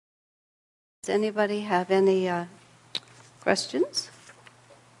Does anybody have any questions,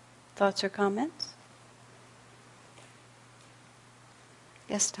 thoughts, or comments?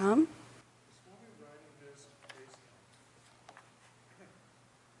 Yes, Tom?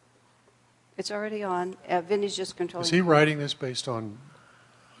 It's already on. Vinny's just controlling. Is he writing this based on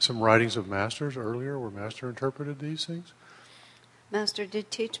some writings of masters earlier where Master interpreted these things? Master did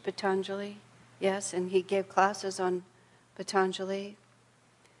teach Patanjali, yes, and he gave classes on Patanjali.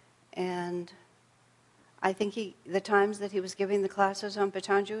 And I think the times that he was giving the classes on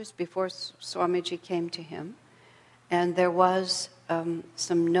Patanjali was before Swamiji came to him. And there was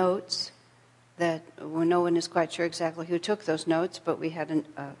some notes that no one is quite sure exactly who took those notes, but we had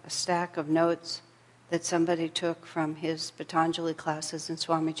a stack of notes that somebody took from his Patanjali classes, and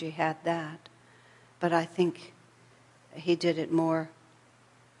Swamiji had that. But I think he did it more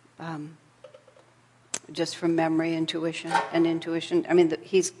just from memory, intuition. I mean,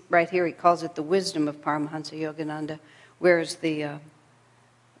 he's right here, he calls it the wisdom of Paramahansa Yogananda, whereas the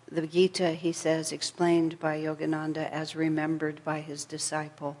Gita, he says, explained by Yogananda as remembered by his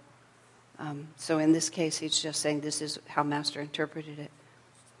disciple. So in this case, he's just saying this is how Master interpreted it.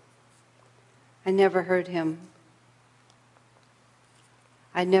 I never heard him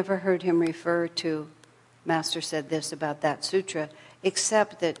refer to, Master said this about that sutra,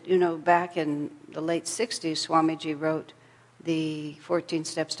 except that, back in the late 60s, Swamiji wrote the 14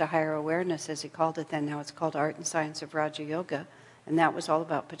 Steps to Higher Awareness, as he called it then. Now it's called Art and Science of Raja Yoga, and that was all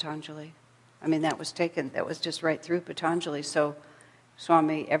about Patanjali. I mean, that was just right through Patanjali. So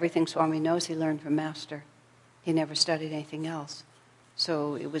everything Swami knows, he learned from Master. He never studied anything else.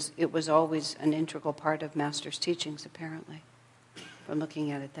 So it was always an integral part of Master's teachings, apparently, from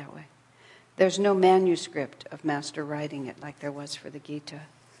looking at it that way. There's no manuscript of Master writing it like there was for the Gita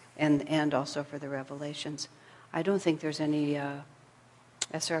and also for the Revelations. I don't think there's any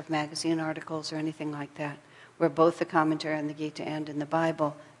SRF magazine articles or anything like that where both the commentary on the Gita and in the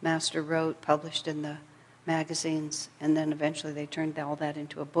Bible, Master wrote, published in the magazines, and then eventually they turned all that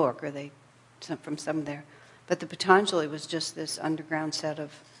into a book, or from some there. But the Patanjali was just this underground set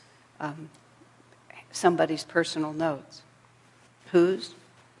of somebody's personal notes. Whose?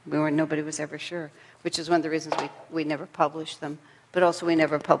 Nobody was ever sure, which is one of the reasons we never published them. But also we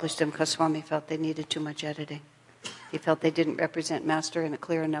never published them because Swami felt they needed too much editing. He felt they didn't represent Master in a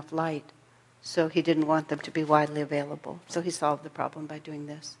clear enough light, so he didn't want them to be widely available. So he solved the problem by doing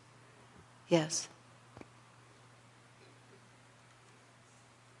this. Yes?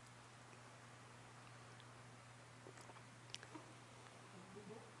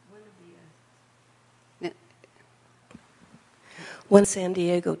 One San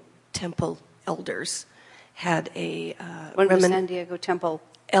Diego temple elders had a one of the San Diego temple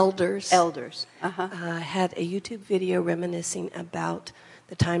elders had a YouTube video reminiscing about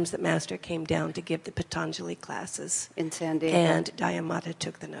the times that Master came down to give the Patanjali classes in San Diego, and Dayamata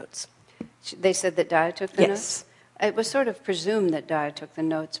took the notes. They said that Daya took the yes. notes? It was sort of presumed that Daya took the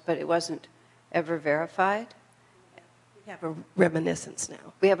notes, but it wasn't ever verified. We have a reminiscence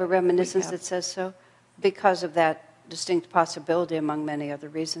now. We have a reminiscence that says so, because of that distinct possibility, among many other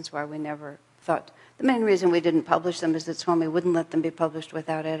reasons why we never thought. The main reason we didn't publish them is that Swami wouldn't let them be published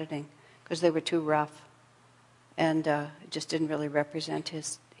without editing, because they were too rough, and it just didn't really represent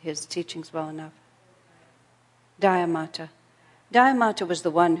his teachings well enough. Dayamata. Dayamata was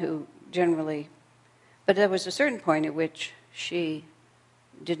the one who generally, but there was a certain point at which she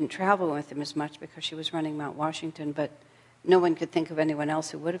didn't travel with him as much because she was running Mount Washington, but no one could think of anyone else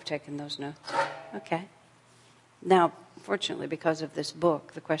who would have taken those notes. Okay. Now, fortunately, because of this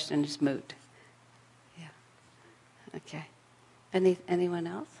book, the question is moot. Yeah. Okay. Anyone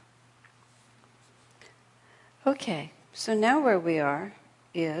else? Okay. So now where we are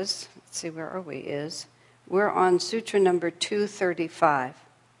is, let's see, where are we? We're on Sutra number 235.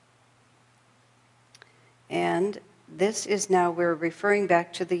 And this is now, we're referring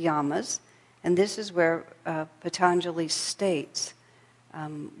back to the yamas, and this is where Patanjali states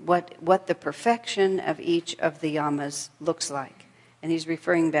what the perfection of each of the yamas looks like. And he's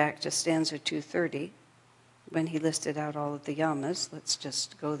referring back to stanza 230 when he listed out all of the yamas. Let's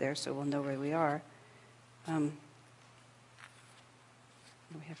just go there so we'll know where we are. We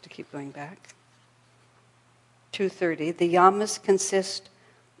have to keep going back. 230. The yamas consist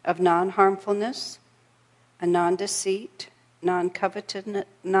of non-harmfulness, a non-deceit,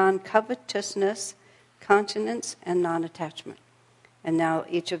 non-covetousness, continence, and non-attachment. And now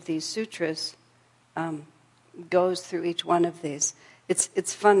each of these sutras goes through each one of these.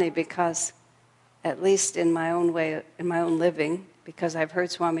 It's funny because, at least in my own way, in my own living, because I've heard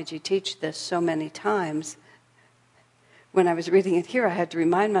Swamiji teach this so many times, when I was reading it here, I had to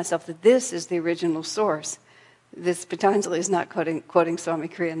remind myself that this is the original source. This Patanjali is not quoting Swami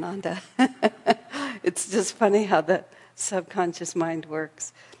Kriyananda. It's just funny how the subconscious mind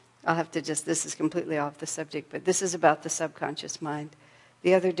works. I'll have to this is completely off the subject, but this is about the subconscious mind.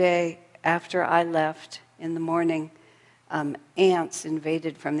 The other day, after I left in the morning, ants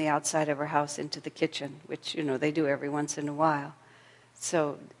invaded from the outside of our house into the kitchen, which, they do every once in a while.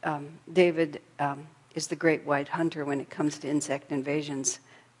 So David is the great white hunter when it comes to insect invasions,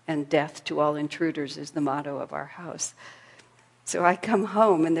 and death to all intruders is the motto of our house. So I come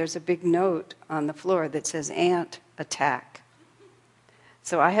home, and there's a big note on the floor that says, "Ant attack."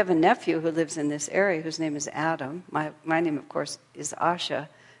 So I have a nephew who lives in this area whose name is Adam. My name, of course, is Asha.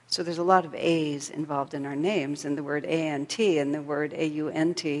 So there's a lot of A's involved in our names, and the word A-N-T and the word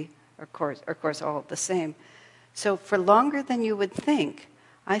A-U-N-T are, of course, all the same. So for longer than you would think,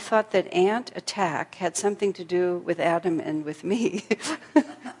 I thought that ant attack had something to do with Adam and with me.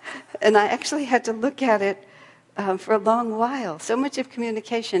 And I actually had to look at it for a long while. So much of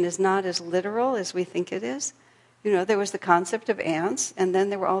communication is not as literal as we think it is. There was the concept of ants, and then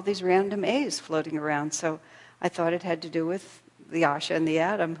there were all these random A's floating around. So I thought it had to do with the Asha and the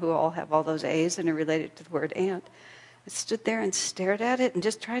Adam, who all have all those A's and are related to the word ant. I stood there and stared at it and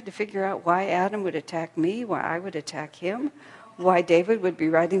just tried to figure out why Adam would attack me, why I would attack him, why David would be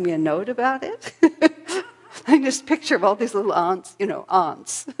writing me a note about it. I just picture all these little aunts,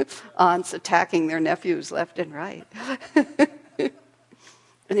 aunts attacking their nephews left and right.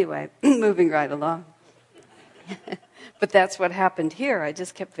 Anyway, moving right along. But that's what happened here. I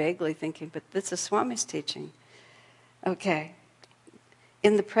just kept vaguely thinking, but this is Swami's teaching. Okay.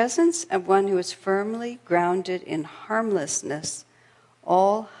 In the presence of one who is firmly grounded in harmlessness,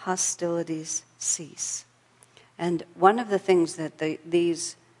 all hostilities cease. And one of the things that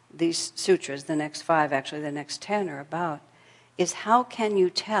these sutras, the next 5, actually the next 10 are about, is how can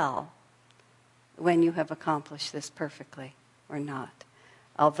you tell when you have accomplished this perfectly or not?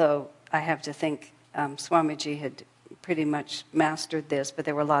 Although I have to think Swamiji had pretty much mastered this, but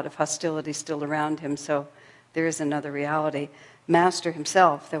there were a lot of hostility still around him, so there is another reality. Master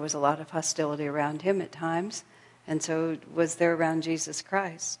himself, there was a lot of hostility around him at times, and so was there around Jesus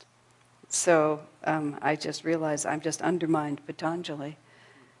Christ. So I just realized I've just undermined Patanjali.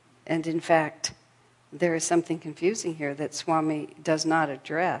 And in fact, there is something confusing here that Swami does not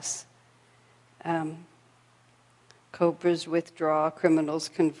address. Cobras withdraw, criminals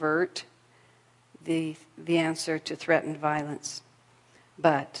convert, the answer to threatened violence.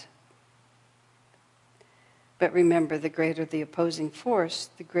 But remember, the greater the opposing force,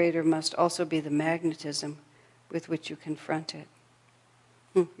 the greater must also be the magnetism with which you confront it.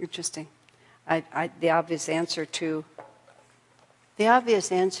 Interesting. The obvious answer to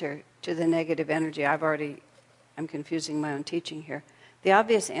the negative energy, I'm confusing my own teaching here. The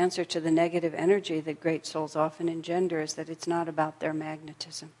obvious answer to the negative energy that great souls often engender is that it's not about their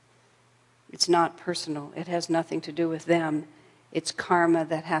magnetism. It's not personal. It has nothing to do with them. It's karma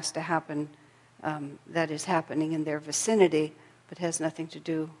that has to happen, that is happening in their vicinity, but has nothing to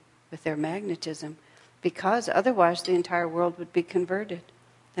do with their magnetism, because otherwise the entire world would be converted,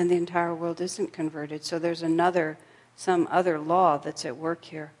 and the entire world isn't converted. So there's some other law that's at work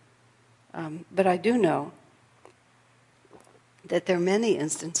here. But I do know that there are many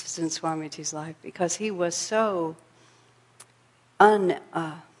instances in Swamiji's life, because he was so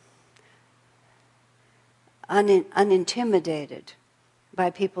unintimidated by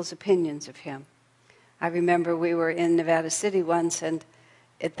people's opinions of him. I remember we were in Nevada City once, and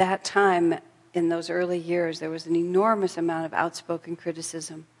at that time, in those early years, there was an enormous amount of outspoken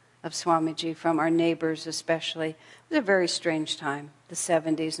criticism of Swamiji from our neighbors especially. It was a very strange time, the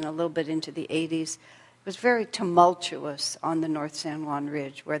 70s and a little bit into the 80s. It was very tumultuous on the North San Juan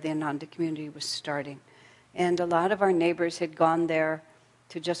Ridge, where the Ananda community was starting. And a lot of our neighbors had gone there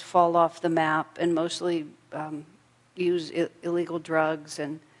to just fall off the map and mostly use illegal drugs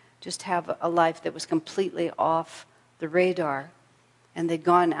and just have a life that was completely off the radar. And they'd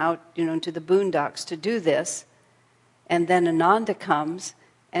gone out, into the boondocks to do this. And then Ananda comes,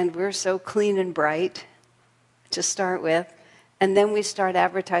 and we're so clean and bright to start with. And then we start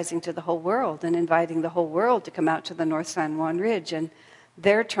advertising to the whole world and inviting the whole world to come out to the North San Juan Ridge. And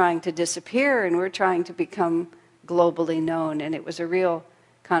they're trying to disappear, and we're trying to become globally known. And it was a real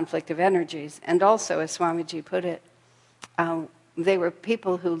conflict of energies. And also, as Swamiji put it, they were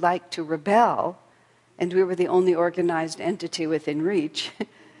people who liked to rebel, and we were the only organized entity within reach.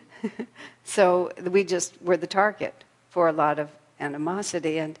 So we just were the target for a lot of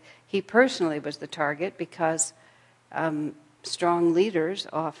animosity. And he personally was the target because strong leaders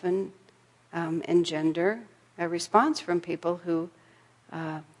often engender a response from people who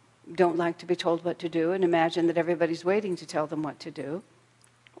don't like to be told what to do and imagine that everybody's waiting to tell them what to do.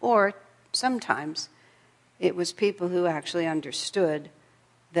 Or sometimes it was people who actually understood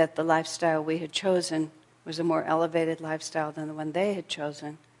that the lifestyle we had chosen was a more elevated lifestyle than the one they had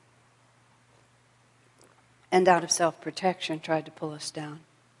chosen, and out of self-protection tried to pull us down.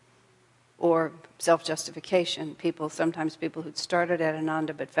 Or self-justification. Sometimes people who'd started at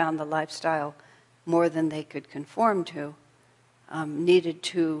Ananda but found the lifestyle more than they could conform to, needed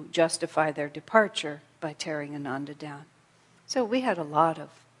to justify their departure by tearing Ananda down. So we had a lot of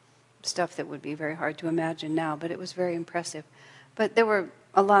stuff that would be very hard to imagine now, but it was very impressive. But there were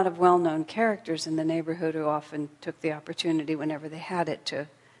a lot of well-known characters in the neighborhood who often took the opportunity whenever they had it to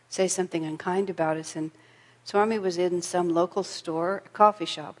say something unkind about us. And Swami was in some local store, a coffee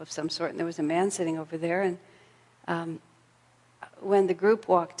shop of some sort, and there was a man sitting over there. And when the group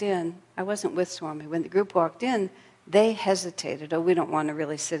walked in, I wasn't with Swami. When the group walked in, they hesitated. Oh, we don't want to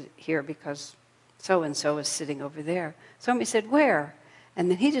really sit here because so-and-so is sitting over there. Swami said, where? And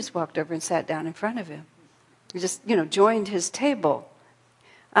then he just walked over and sat down in front of him. He just, joined his table.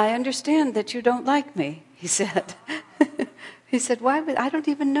 I understand that you don't like me, he said. He said, I don't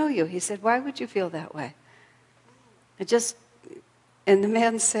even know you. He said, why would you feel that way? And the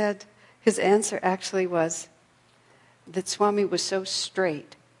man said, his answer actually was that Swami was so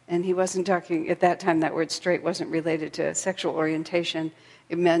straight, and he wasn't talking, at that time that word straight wasn't related to sexual orientation.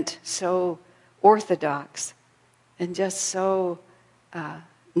 It meant so orthodox and just so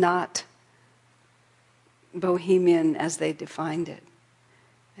not bohemian as they defined it.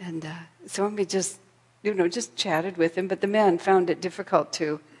 And Swami just chatted with him, but the man found it difficult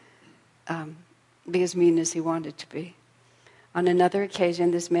to be as mean as he wanted to be. On another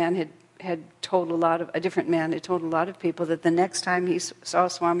occasion, this man had told a different man had told a lot of people that the next time he saw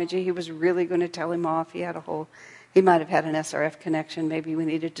Swamiji, he was really going to tell him off. He might have had an SRF connection. Maybe we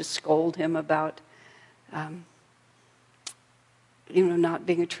needed to scold him about, not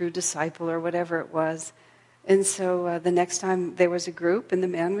being a true disciple or whatever it was. And so the next time there was a group and the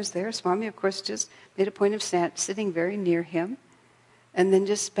man was there, Swami, of course, just made a point of sitting very near him, and then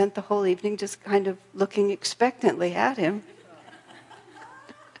just spent the whole evening just kind of looking expectantly at him.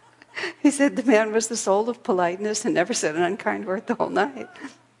 He said the man was the soul of politeness and never said an unkind word the whole night.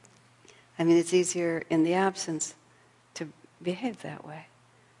 I mean, it's easier in the absence to behave that way.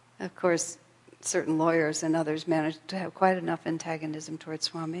 Of course, certain lawyers and others managed to have quite enough antagonism towards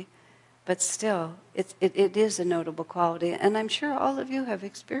Swami, but still, it is a notable quality, and I'm sure all of you have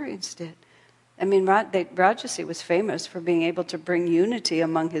experienced it. I mean, Rajasi was famous for being able to bring unity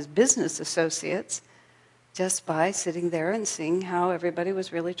among his business associates just by sitting there and seeing how everybody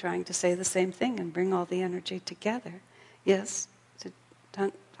was really trying to say the same thing and bring all the energy together. Yes? Is it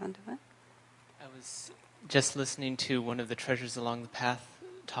Tandava? I was just listening to one of the Treasures Along the Path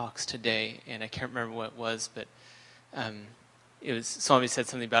talks today, and I can't remember what it was, but Swami said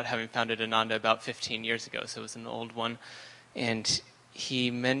something about having founded Ananda about 15 years ago, so it was an old one. And he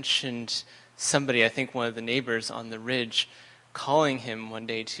mentioned somebody, I think one of the neighbors on the ridge, calling him one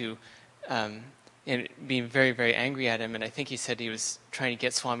day to, and being very, very angry at him. And I think he said he was trying to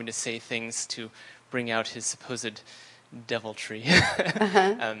get Swami to say things to bring out his supposed deviltry.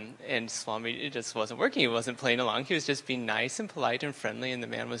 And Swami, it just wasn't working. He wasn't playing along. He was just being nice and polite and friendly, and the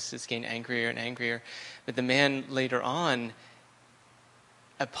man was just getting angrier and angrier. But the man later on,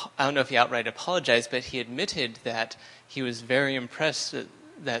 I don't know if he outright apologized, but he admitted that he was very impressed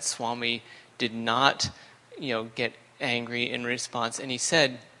that Swami did not, get angry in response. And he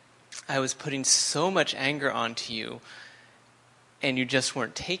said, I was putting so much anger onto you, and you just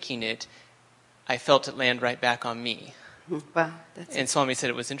weren't taking it. I felt it land right back on me. Wow. And Swami said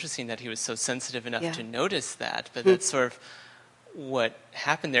it was interesting that he was so sensitive enough to notice that, but that's sort of what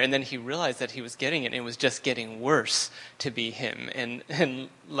happened there. And then he realized that he was getting it, and it was just getting worse to be him. And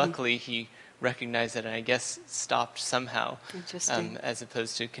luckily he recognized that, and I guess stopped somehow, as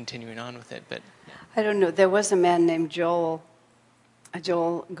opposed to continuing on with it. But I don't know. There was a man named Joel.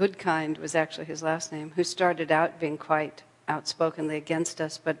 Joel Goodkind was actually his last name, who started out being quite outspokenly against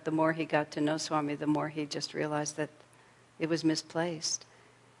us, but the more he got to know Swami, the more he just realized that it was misplaced.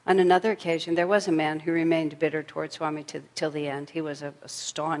 On another occasion, there was a man who remained bitter toward Swami till the end. He was a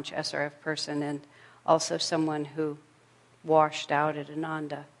staunch SRF person, and also someone who washed out at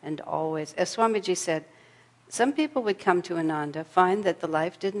Ananda, and always, as Swamiji said, some people would come to Ananda, find that the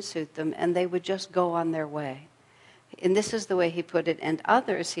life didn't suit them, and they would just go on their way. And this is the way he put it. And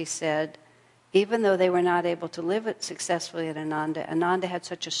others, he said, even though they were not able to live it successfully at Ananda, Ananda had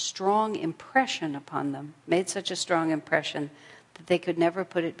such a strong impression upon them, made such a strong impression that they could never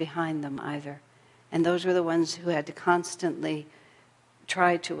put it behind them either. And those were the ones who had to constantly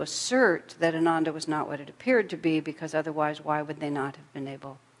try to assert that Ananda was not what it appeared to be, because otherwise why would they not have been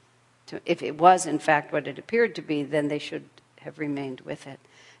able to, if it was in fact what it appeared to be, then they should have remained with it.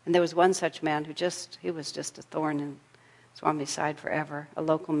 And there was one such man who he was just a thorn in Swami's side forever, a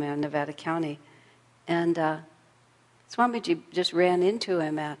local man, Nevada County. And Swamiji just ran into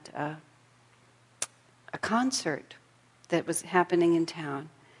him at a concert that was happening in town.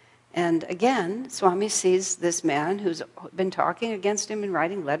 And again, Swami sees this man who's been talking against him and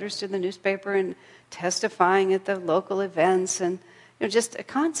writing letters to the newspaper and testifying at the local events, and just a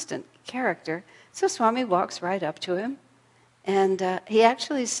constant character. So Swami walks right up to him, and he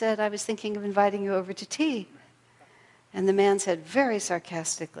actually said, "I was thinking of inviting you over to tea." And the man said very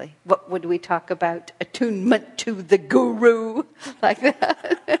sarcastically, "What would we talk about? Attunement to the guru?" Like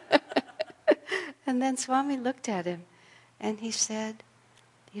that. And then Swami looked at him and he said,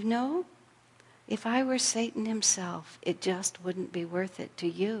 if I were Satan himself, it just wouldn't be worth it to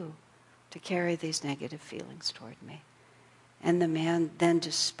you to carry these negative feelings toward me. And the man then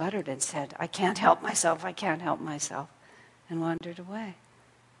just sputtered and said, I can't help myself, and wandered away.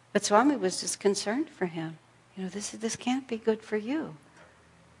 But Swami was just concerned for him. This can't be good for you.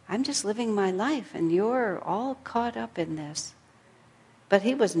 I'm just living my life, and you're all caught up in this. But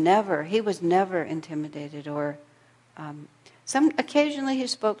he was never intimidated or... occasionally he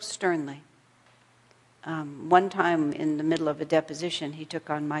spoke sternly. One time in the middle of a deposition, he took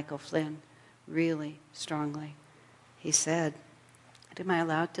on Michael Flynn really strongly. He said, am I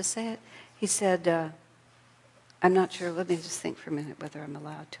allowed to say it? He said, I'm not sure, let me just think for a minute whether I'm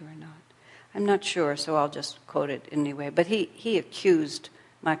allowed to or not. I'm not sure, so I'll just quote it anyway. But he accused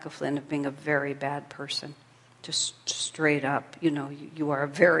Michael Flynn of being a very bad person. Just straight up, you are a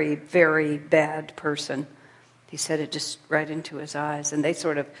very, very bad person. He said it just right into his eyes. And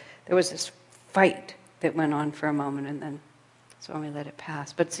there was this fight that went on for a moment, and then Swami let it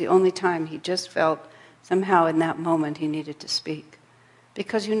pass. But it's the only time he just felt somehow in that moment he needed to speak.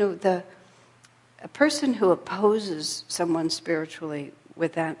 Because, a person who opposes someone spiritually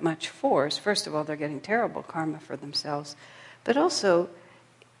with that much force, first of all, they're getting terrible karma for themselves. But also,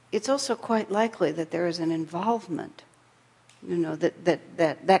 it's also quite likely that there is an involvement,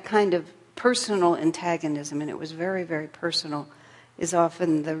 that kind of personal antagonism, and it was very, very personal, is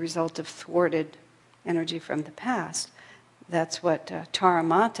often the result of thwarted energy from the past. That's what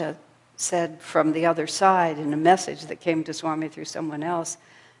Taramata said from the other side in a message that came to Swami through someone else,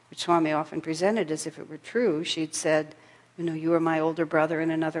 which Swami often presented as if it were true. She'd said, you were my older brother in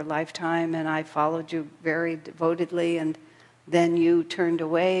another lifetime, and I followed you very devotedly, and then you turned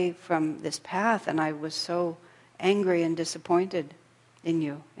away from this path, and I was so angry and disappointed in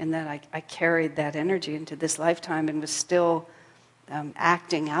you, and that I carried that energy into this lifetime and was still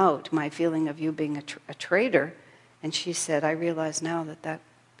acting out my feeling of you being a traitor. And she said, I realize now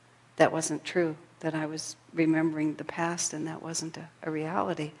that wasn't true, that I was remembering the past and that wasn't a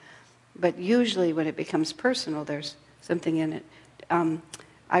reality. But usually when it becomes personal, there's something in it.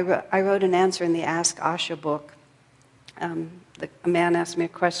 I wrote an answer in the Ask Asha book. A man asked me a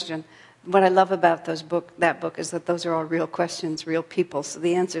question. What I love about that book is that those are all real questions, real people, so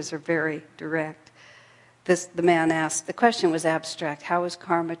the answers are very direct. The man asked, the question was abstract, how is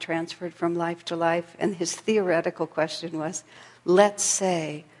karma transferred from life to life? And his theoretical question was, let's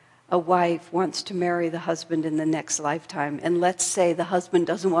say a wife wants to marry the husband in the next lifetime, and let's say the husband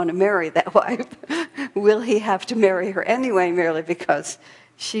doesn't want to marry that wife. Will he have to marry her anyway merely because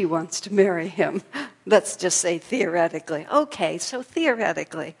she wants to marry him? Let's just say theoretically. Okay, so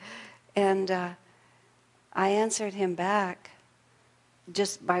theoretically. And I answered him back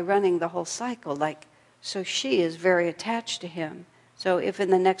just by running the whole cycle, so she is very attached to him. So if in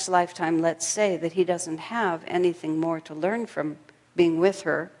the next lifetime, let's say that he doesn't have anything more to learn from being with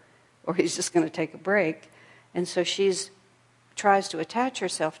her, or he's just going to take a break, and so she tries to attach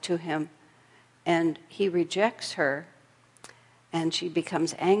herself to him, and he rejects her, and she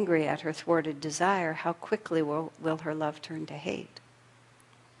becomes angry at her thwarted desire, how quickly will her love turn to hate?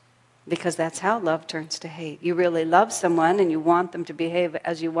 Because that's how love turns to hate. You really love someone and you want them to behave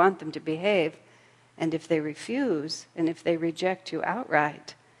as you want them to behave, and if they refuse, and if they reject you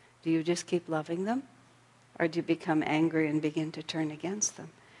outright, do you just keep loving them? Or do you become angry and begin to turn against them?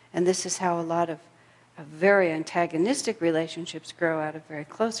 And this is how a lot of very antagonistic relationships grow out of very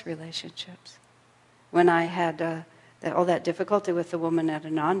close relationships. When I had all that difficulty with the woman at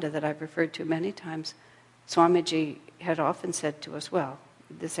Ananda that I've referred to many times, Swamiji had often said to us, well,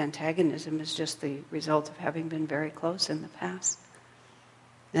 this antagonism is just the result of having been very close in the past.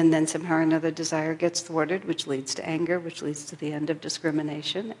 And then somehow or another desire gets thwarted, which leads to anger, which leads to the end of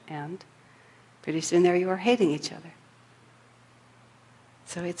discrimination, and Pretty soon there you are hating each other.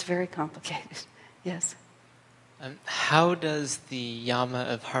 So it's very complicated. Yes? How does the yama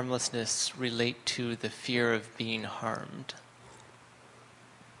of harmlessness relate to the fear of being harmed?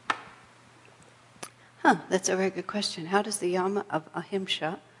 That's a very good question. How does the yama of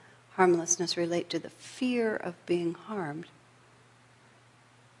ahimsa, harmlessness, relate to the fear of being harmed?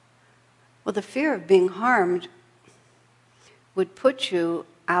 Well, the fear of being harmed would put you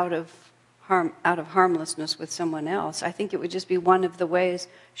out of harmlessness with someone else. I think it would just be one of the ways,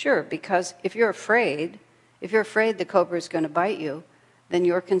 sure, because if you're afraid the cobra is going to bite you, then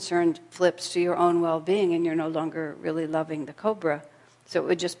your concern flips to your own well-being and you're no longer really loving the cobra. So it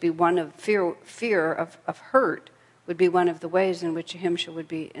would just be one of fear of hurt would be one of the ways in which ahimsa would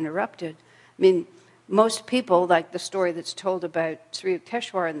be interrupted. I mean, most people, like the story that's told about Sri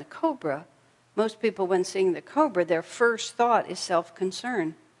Yukteswar and the cobra, most people when seeing the cobra, their first thought is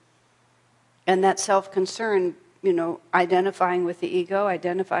self-concern. And that self-concern, identifying with the ego,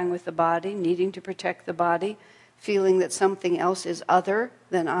 identifying with the body, needing to protect the body, feeling that something else is other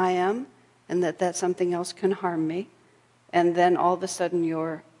than I am, and that something else can harm me. And then all of a sudden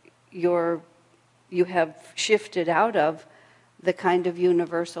you have shifted out of the kind of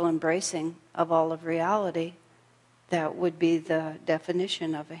universal embracing of all of reality that would be the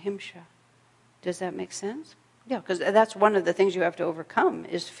definition of ahimsa. Does that make sense? Yeah, because that's one of the things you have to overcome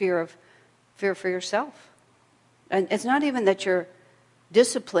is fear for yourself. And it's not even that you're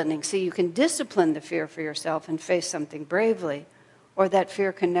disciplining. See, you can discipline the fear for yourself and face something bravely, or that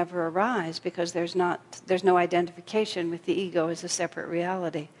fear can never arise because there's no identification with the ego as a separate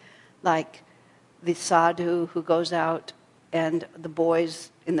reality. Like the sadhu who goes out and the boys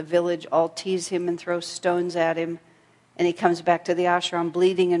in the village all tease him and throw stones at him, and he comes back to the ashram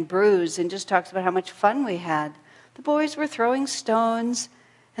bleeding and bruised and just talks about how much fun we had. The boys were throwing stones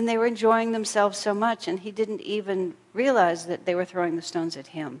and they were enjoying themselves so much, and he didn't even realize that they were throwing the stones at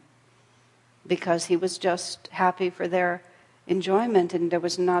him because he was just happy for their enjoyment, and there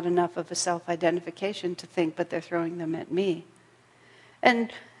was not enough of a self-identification to think, but they're throwing them at me.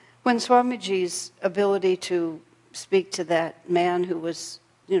 And when Swamiji's ability to speak to that man who was,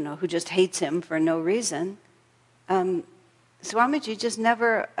 who just hates him for no reason, Swamiji just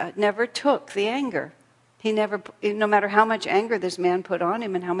never took the anger. He never, no matter how much anger this man put on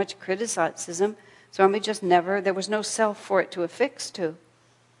him and how much criticism, Swami just never, there was no self for it to affix to.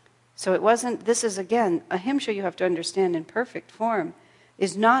 So it wasn't, this is again, ahimsa you have to understand in perfect form,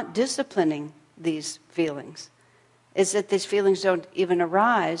 is not disciplining these feelings. Is that these feelings don't even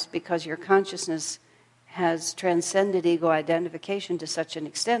arise because your consciousness has transcended ego identification to such an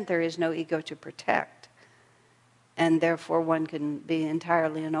extent there is no ego to protect. And therefore one can be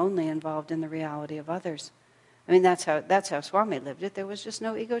entirely and only involved in the reality of others. I mean, that's how Swami lived it. There was just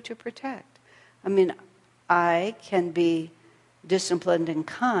no ego to protect. I mean, I can be disciplined and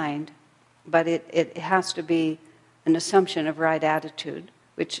kind, but it has to be an assumption of right attitude,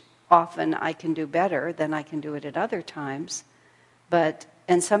 which often I can do better than I can do it at other times.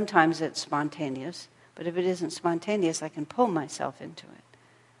 And sometimes it's spontaneous, but if it isn't spontaneous, I can pull myself into it.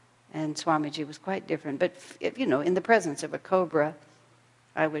 And Swamiji was quite different. But, in the presence of a cobra,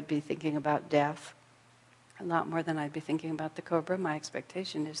 I would be thinking about death a lot more than I'd be thinking about the cobra. My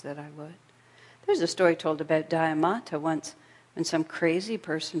expectation is that I would. There's a story told about Dayamata once when some crazy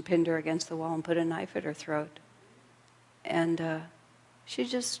person pinned her against the wall and put a knife at her throat. And she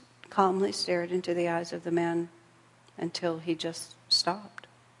just calmly stared into the eyes of the man until he just stopped,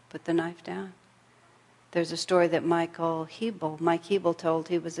 put the knife down. There's a story that Mike Hebel told.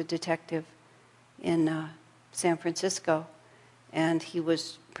 He was a detective in San Francisco, and he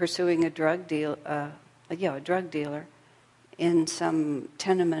was pursuing a drug dealer in some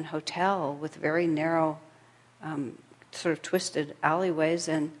tenement hotel with very narrow, sort of twisted alleyways,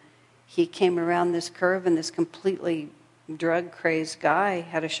 and he came around this curve, and this completely drug-crazed guy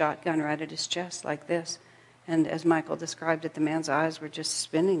had a shotgun right at his chest like this. And as Michael described it, the man's eyes were just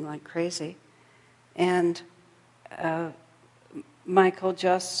spinning like crazy. And Michael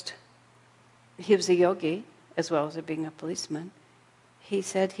he was a yogi as well as being a policeman. He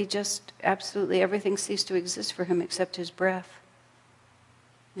said he just absolutely everything ceased to exist for him except his breath.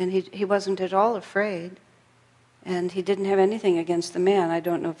 And he wasn't at all afraid. And he didn't have anything against the man. I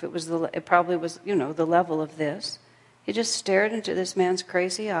don't know if it probably was, the level of this. He just stared into this man's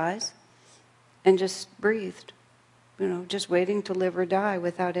crazy eyes and just breathed, just waiting to live or die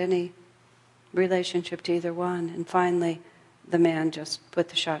without any relationship to either one. And finally, the man just put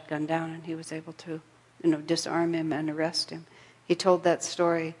the shotgun down and he was able to, disarm him and arrest him. He told that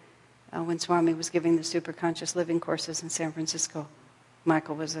story when Swami was giving the superconscious living courses in San Francisco.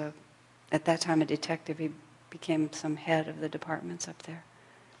 Michael was a at that time a detective. He became some head of the departments up there.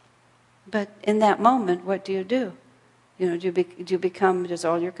 But in that moment, what do? Does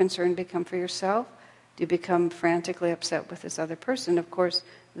all your concern become for yourself? Do you become frantically upset with this other person? Of course,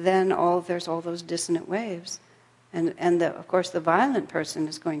 then there's all those dissonant waves. And of course, the violent person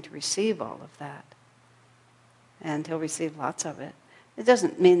is going to receive all of that. And he'll receive lots of it. It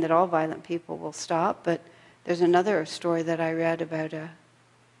doesn't mean that all violent people will stop, but there's another story that I read about a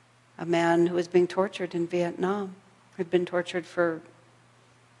man who was being tortured in Vietnam. Had been tortured for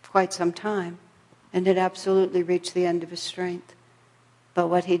quite some time and had absolutely reached the end of his strength. But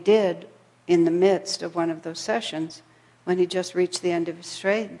what he did in the midst of one of those sessions, when he just reached the end of his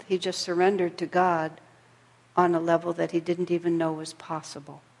strength, he just surrendered to God on a level that he didn't even know was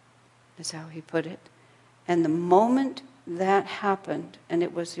possible, is how he put it. And the moment that happened, and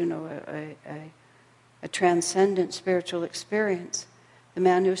it was, a transcendent spiritual experience, the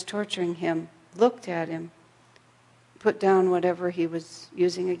man who was torturing him looked at him, put down whatever he was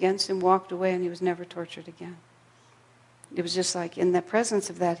using against him, walked away, and he was never tortured again. It was just like in the presence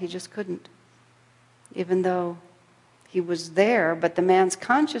of that, he just couldn't. Even though he was there, but the man's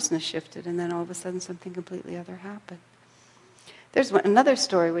consciousness shifted, and then all of a sudden something completely other happened. There's another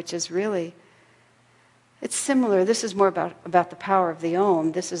story which is really, it's similar. This is more about the power of the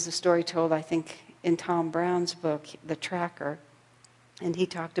Om. This is a story told, I think, in Tom Brown's book, The Tracker. And he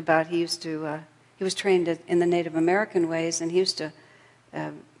talked about, he was trained in the Native American ways, and he used to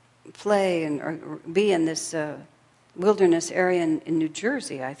play or be in this wilderness area in New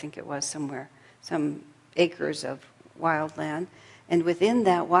Jersey, I think it was somewhere, some acres of wild land. And within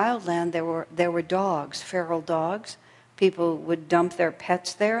that wild land, there were dogs, feral dogs. People would dump their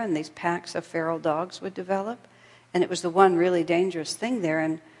pets there, and these packs of feral dogs would develop. And it was the one really dangerous thing there.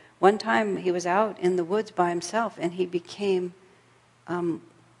 And one time he was out in the woods by himself, and he became...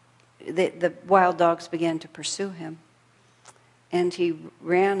 the wild dogs began to pursue him. And he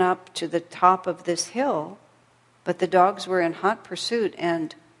ran up to the top of this hill, but the dogs were in hot pursuit,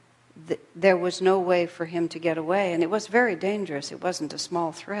 and there was no way for him to get away. And it was very dangerous. It wasn't a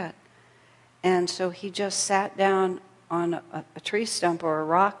small threat. And so he just sat down on a tree stump or a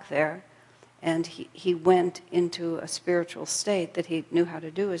rock there, and he went into a spiritual state that he knew how to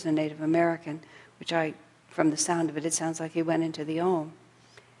do as a Native American, which from the sound of it, it sounds like he went into the Om.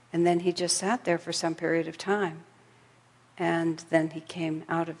 And then he just sat there for some period of time. And then he came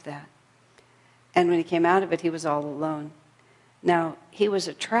out of that. And when he came out of it, he was all alone. Now, he was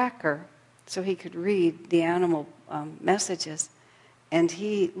a tracker, so he could read the animal messages. And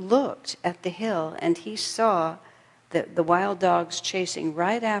he looked at the hill, and he saw the wild dogs chasing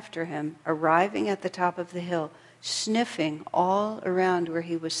right after him, arriving at the top of the hill, sniffing all around where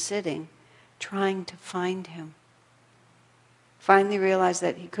he was sitting, trying to find him. Finally realized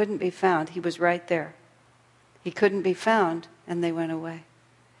that he couldn't be found. He was right there. He couldn't be found, and they went away.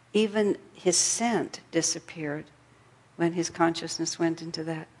 Even his scent disappeared when his consciousness went into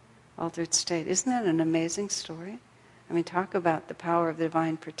that altered state. Isn't that an amazing story? I mean, talk about the power of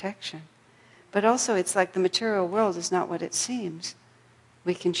divine protection. But also, it's like the material world is not what it seems.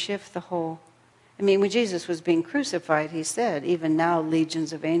 We can shift the whole... I mean, when Jesus was being crucified, he said, even now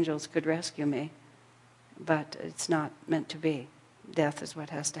legions of angels could rescue me. But it's not meant to be. Death is what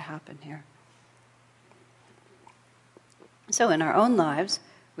has to happen here. So in our own lives,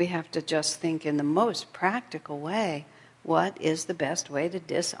 we have to just think in the most practical way, what is the best way to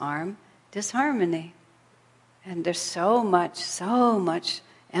disarm disharmony? And there's so much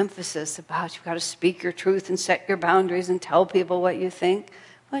emphasis about you've got to speak your truth and set your boundaries and tell people what you think.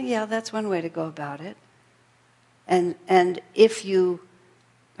 Well, yeah, that's one way to go about it. And if you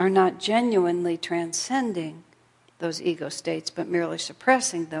are not genuinely transcending those ego states, but merely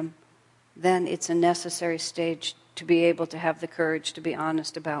suppressing them, then it's a necessary stage to be able to have the courage to be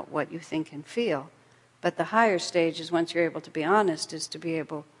honest about what you think and feel. But the higher stage is, once you're able to be honest, is to be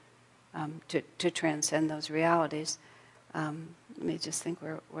able to transcend those realities. Let me just think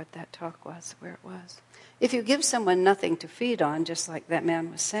what that talk was, where it was. If you give someone nothing to feed on, just like that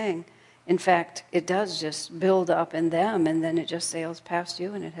man was saying, in fact, it does just build up in them, and then it just sails past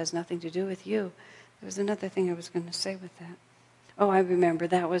you, and it has nothing to do with you. There was another thing I was going to say with that. Oh, I remember.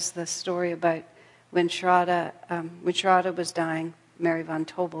 That was the story about when Shraddha was dying. Mary von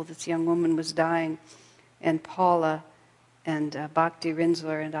Tobel, this young woman, was dying, and Paula and Bhakti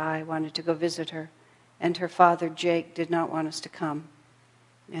Rinsler and I wanted to go visit her. And her father, Jake, did not want us to come.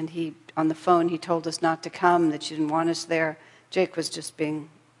 And on the phone, he told us not to come, that she didn't want us there. Jake was just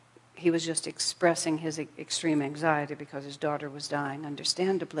expressing his extreme anxiety because his daughter was dying,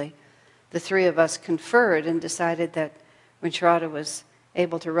 understandably. The three of us conferred and decided that when Shraddha was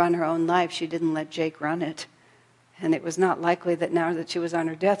able to run her own life, she didn't let Jake run it. And it was not likely that now that she was on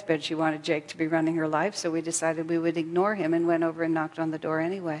her deathbed, she wanted Jake to be running her life, so we decided we would ignore him and went over and knocked on the door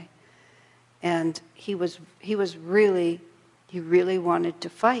anyway. And he really wanted to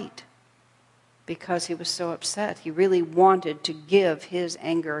fight because he was so upset. He really wanted to give his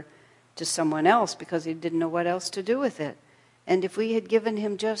anger to someone else because he didn't know what else to do with it. And if we had given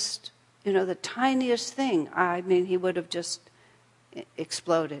him just, the tiniest thing, I mean, he would have just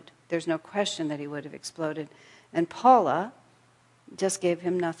exploded. There's no question that he would have exploded. And Paula just gave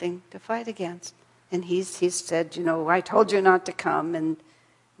him nothing to fight against. And he said, I told you not to come. And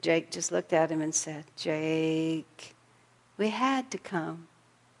Jake just looked at him and said, Jake, we had to come.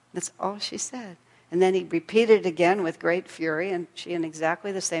 That's all she said. And then he repeated it again with great fury, and she in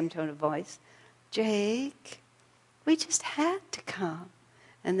exactly the same tone of voice, Jake, we just had to come.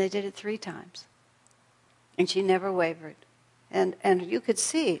 And they did it 3 times. And she never wavered. And you could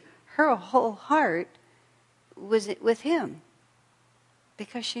see her whole heart was with him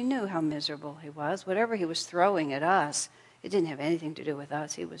because she knew how miserable he was. Whatever he was throwing at us, it didn't have anything to do with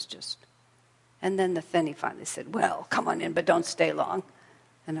us. He was just... And then he finally said, well, come on in, but don't stay long.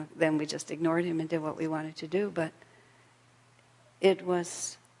 And then we just ignored him and did what we wanted to do. But it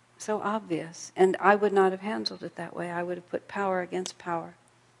was so obvious. And I would not have handled it that way. I would have put power against power.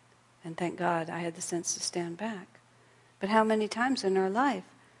 And thank God I had the sense to stand back. But how many times in our life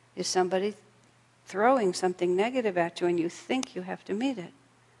is somebody throwing something negative at you and you think you have to meet it?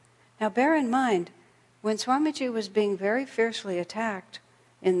 Now bear in mind, when Swamiji was being very fiercely attacked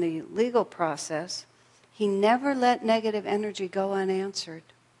in the legal process, he never let negative energy go unanswered.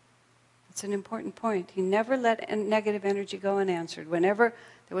 It's an important point. He never let negative energy go unanswered. Whenever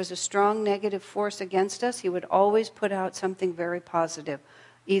there was a strong negative force against us, he would always put out something very positive,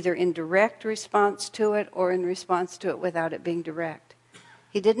 either in direct response to it or in response to it without it being direct.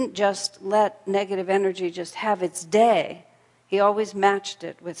 He didn't just let negative energy just have its day. He always matched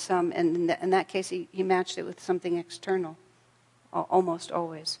it with some, and in that case he matched it with something external, almost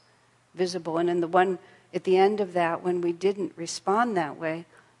always visible. And in the one at the end of that, when we didn't respond that way,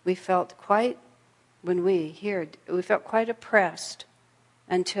 we felt quite oppressed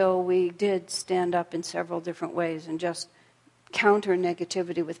until we did stand up in several different ways and just counter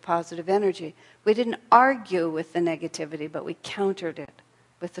negativity with positive energy. We didn't argue with the negativity, but we countered it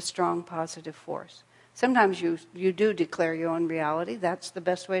with a strong positive force. Sometimes you do declare your own reality. That's the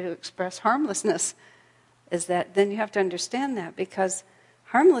best way to express harmlessness, is that then you have to understand that, because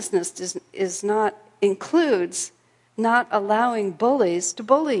harmlessness includes not allowing bullies to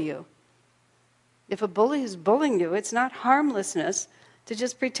bully you. If a bully is bullying you, it's not harmlessness to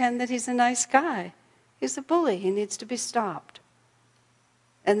just pretend that he's a nice guy. He's a bully. He needs to be stopped.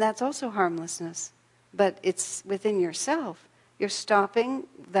 And that's also harmlessness. But it's within yourself. You're stopping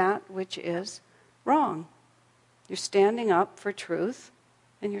that which is wrong. You're standing up for truth,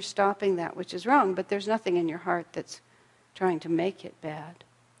 and you're stopping that which is wrong. But there's nothing in your heart that's trying to make it bad.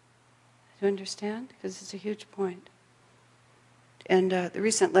 Do you understand? Because it's a huge point. And the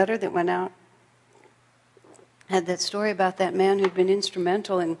recent letter that went out had that story about that man who'd been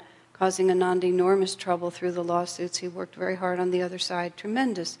instrumental in causing Ananda enormous trouble through the lawsuits. He worked very hard on the other side,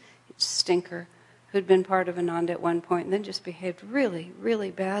 tremendous stinker, who'd been part of Ananda at one point and then just behaved really, really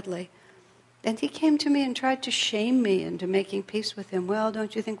badly. And he came to me and tried to shame me into making peace with him. Well,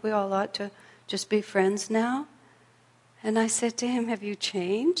 don't you think we all ought to just be friends now? And I said to him, have you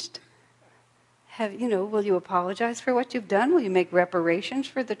changed? Will you apologize for what you've done? Will you make reparations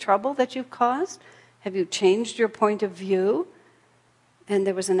for the trouble that you've caused? Have you changed your point of view? And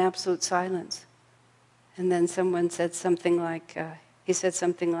there was an absolute silence. And then someone said something like,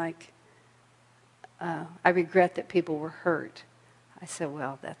 I regret that people were hurt. I said,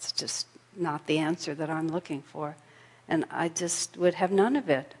 well, that's just not the answer that I'm looking for. And I just would have none of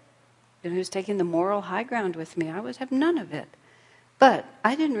it. He was taking the moral high ground with me. I would have none of it. But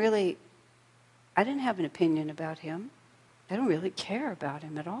I didn't have an opinion about him. I don't really care about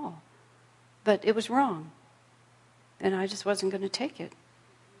him at all. But it was wrong. And I just wasn't going to take it.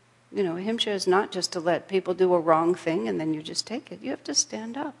 Ahimsa is not just to let people do a wrong thing and then you just take it. You have to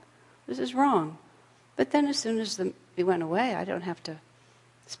stand up. This is wrong. But then as soon as he went away, I don't have to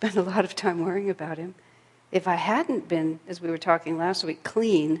spend a lot of time worrying about him. If I hadn't been, as we were talking last week,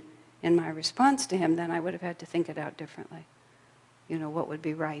 clean in my response to him, then I would have had to think it out differently. What would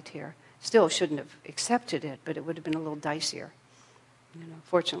be right here. Still shouldn't have accepted it, but it would have been a little dicier.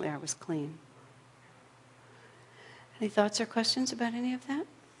 Fortunately, I was clean. Any thoughts or questions about any of that?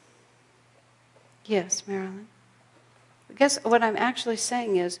 Yes, Marilyn. I guess what I'm actually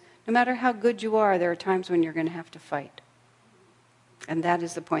saying is, no matter how good you are, there are times when you're going to have to fight. And that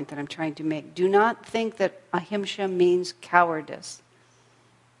is the point that I'm trying to make. Do not think that ahimsa means cowardice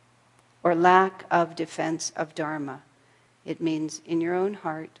or lack of defense of dharma. It means in your own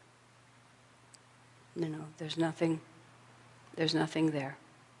heart, there's nothing there.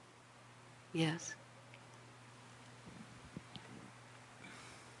 Yes?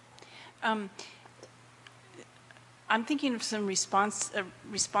 I'm thinking of some response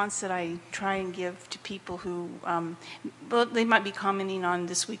that I try and give to people who, they might be commenting on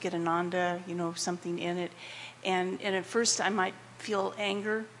This Week at Ananda, something in it, and at first I might feel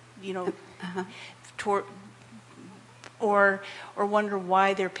anger, toward, or wonder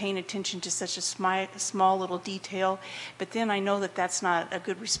why they're paying attention to such a small little detail, but then I know that that's not a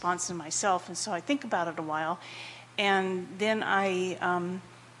good response in myself, and so I think about it a while, and then I'm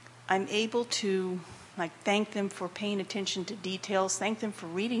able to thank them for paying attention to details, thank them for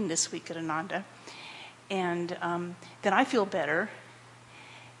reading This Week at Ananda, and then I feel better.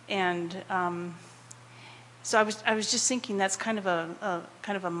 And so I was just thinking that's kind of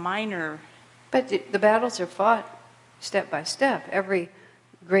a minor. But the battles are fought step by step. Every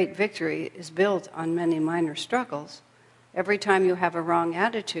great victory is built on many minor struggles. Every time you have a wrong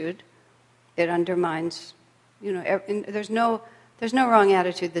attitude, it undermines. There's no wrong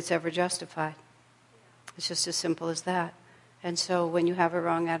attitude that's ever justified. It's just as simple as that. And so when you have a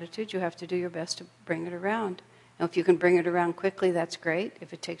wrong attitude, you have to do your best to bring it around. And if you can bring it around quickly, that's great.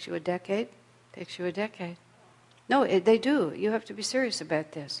 If it takes you a decade, it takes you a decade. No, they do. You have to be serious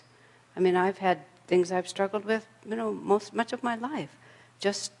about this. I mean, I've had things I've struggled with, much of my life.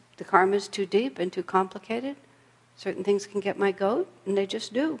 Just the karma is too deep and too complicated. Certain things can get my goat, and they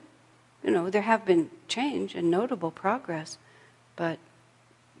just do. There have been change and notable progress, but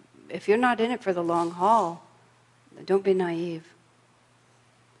if you're not in it for the long haul, don't be naive.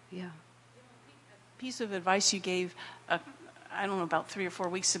 Yeah. A piece of advice you gave, I don't know, about 3 or 4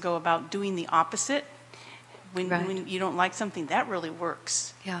 weeks ago about doing the opposite. When you don't like something, that really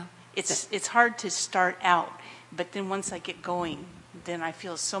works. Yeah. It's hard to start out, but then once I get going, then I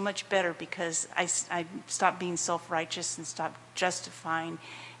feel so much better because I stop being self-righteous and stop justifying,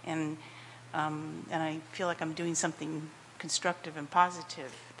 and I feel like I'm doing something constructive and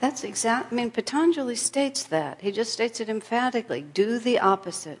positive. That's Patanjali states that. He just states it emphatically. Do the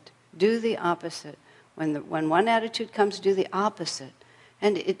opposite. Do the opposite. When one attitude comes, do the opposite.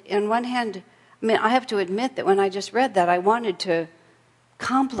 And on one hand, I have to admit that when I just read that, I wanted to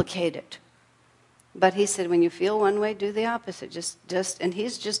complicate it. But he said, when you feel one way, do the opposite. And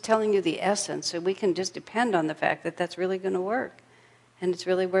he's just telling you the essence, so we can just depend on the fact that that's really going to work. And it's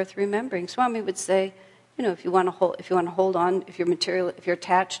really worth remembering. Swami would say, if you want to hold on, if you're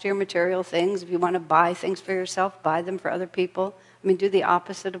attached to your material things, if you want to buy things for yourself, buy them for other people. Do the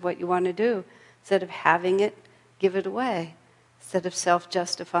opposite of what you want to do. Instead of having it, give it away. Instead of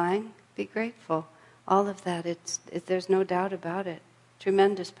self-justifying, be grateful. All of that, there's no doubt about it.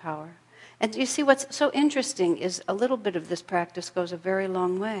 Tremendous power. And you see, what's so interesting is a little bit of this practice goes a very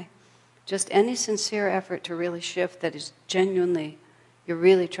long way. Just any sincere effort to really shift that is genuinely, you're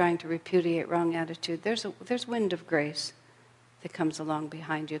really trying to repudiate wrong attitude, there's wind of grace that comes along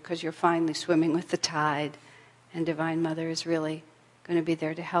behind you because you're finally swimming with the tide, and Divine Mother is really going to be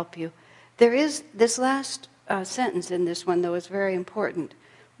there to help you. There is this last sentence in this one, though, is very important.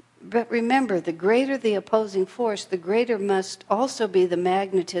 But remember, the greater the opposing force, the greater must also be the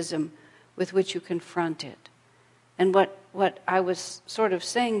magnetism with which you confront it. And what I was sort of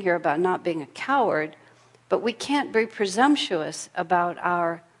saying here about not being a coward, but we can't be presumptuous about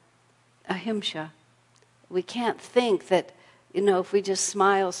our ahimsa. We can't think that, if we just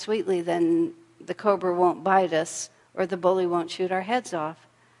smile sweetly, then the cobra won't bite us or the bully won't shoot our heads off.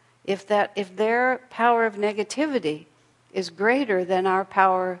 If their power of negativity is greater than our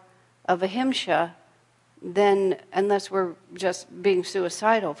power of ahimsa, then unless we're just being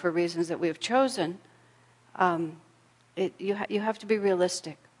suicidal for reasons that we have chosen, you have to be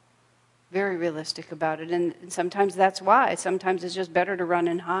realistic, very realistic about it. And sometimes that's why. Sometimes it's just better to run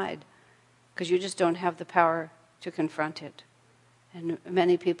and hide because you just don't have the power to confront it. And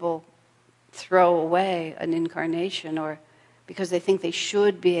many people throw away an incarnation or because they think they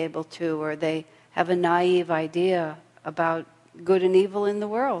should be able to, or they have a naive idea about good and evil in the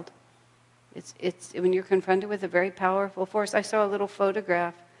world. It's when you're confronted with a very powerful force. I saw a little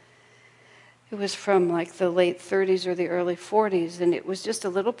photograph. It was from like the late 30s or the early 40s, and it was just a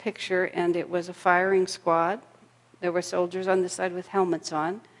little picture, and it was a firing squad. There were soldiers on this side with helmets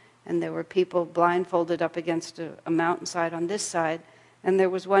on, and there were people blindfolded up against a mountainside on this side, and there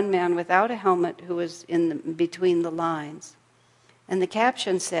was one man without a helmet who was between the lines. And the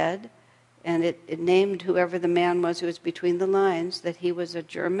caption said, And it named whoever the man was who was between the lines, that he was a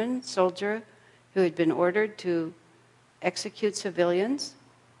German soldier who had been ordered to execute civilians.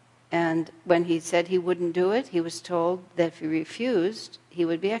 And when he said he wouldn't do it, he was told that if he refused, he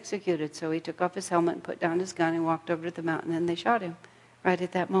would be executed. So he took off his helmet and put down his gun and walked over to the mountain, and they shot him right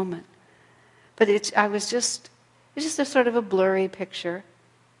at that moment. But it was just a sort of a blurry picture.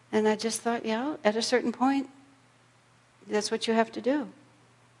 And I just thought, yeah, at a certain point, that's what you have to do.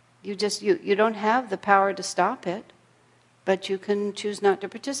 You don't have the power to stop it, but you can choose not to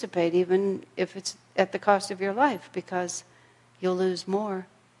participate, even if it's at the cost of your life, because you'll lose more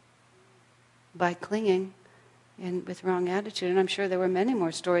by clinging and with wrong attitude. And I'm sure there were many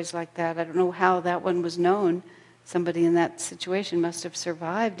more stories like that. I don't know how that one was known. Somebody in that situation must have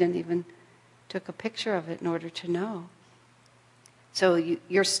survived and even took a picture of it in order to know. So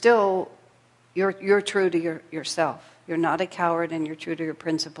you're true to yourself. You're not a coward and you're true to your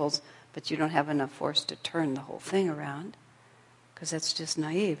principles, but you don't have enough force to turn the whole thing around, because that's just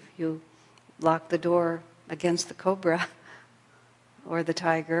naive. You lock the door against the cobra or the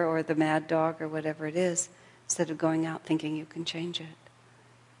tiger or the mad dog or whatever it is, instead of going out thinking you can change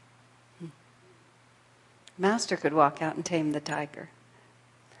it. Master could walk out and tame the tiger.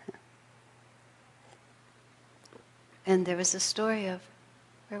 And there was a story of,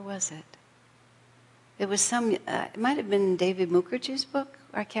 where was it? It was it might have been David Mukherjee's book.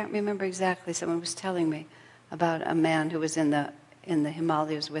 I can't remember exactly. Someone was telling me about a man who was in the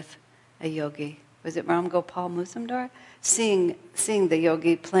Himalayas with a yogi. Was it Ram Gopal Muzumdar? Seeing the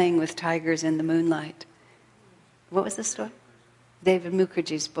yogi playing with tigers in the moonlight. What was the story? David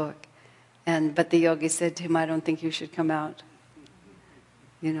Mukherjee's book. But the yogi said to him, I don't think you should come out.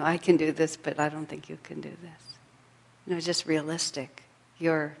 I can do this, but I don't think you can do this. Just realistic.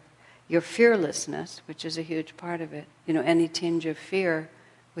 Your fearlessness, which is a huge part of it. Any tinge of fear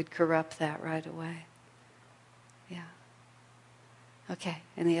would corrupt that right away. Yeah. Okay,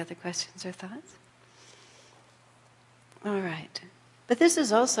 any other questions or thoughts? All right. But this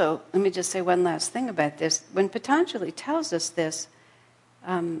is also, let me just say one last thing about this. When Patanjali tells us this,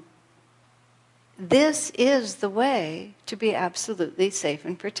 this is the way to be absolutely safe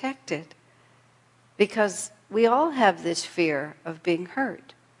and protected. Because we all have this fear of being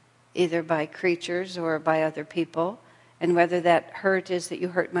hurt, either by creatures or by other people. And whether that hurt is that you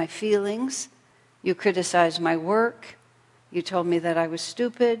hurt my feelings, you criticize my work, you told me that I was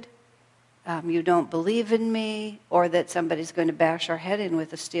stupid, you don't believe in me, or that somebody's going to bash our head in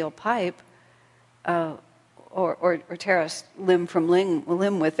with a steel pipe, or tear us limb from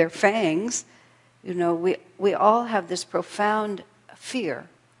limb with their fangs. We all have this profound fear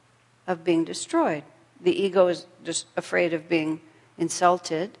of being destroyed. The ego is just afraid of being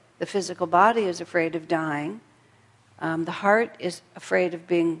insulted. The physical body is afraid of dying. The heart is afraid of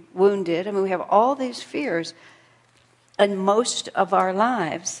being wounded. We have all these fears. And most of our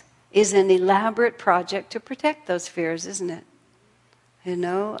lives is an elaborate project to protect those fears, isn't it?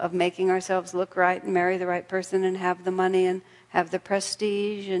 Of making ourselves look right and marry the right person and have the money and have the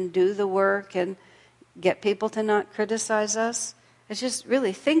prestige and do the work and get people to not criticize us. It's just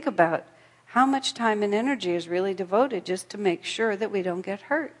really think about how much time and energy is really devoted just to make sure that we don't get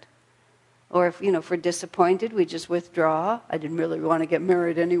hurt. Or if we're disappointed, we just withdraw. I didn't really want to get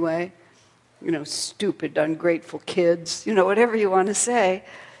married anyway. Stupid, ungrateful kids. Whatever you want to say.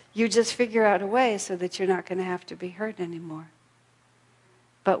 You just figure out a way so that you're not going to have to be hurt anymore.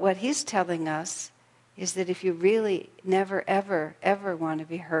 But what he's telling us is that if you really never, ever, ever want to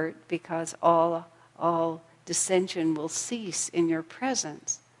be hurt, because all dissension will cease in your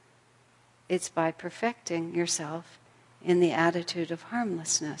presence, it's by perfecting yourself in the attitude of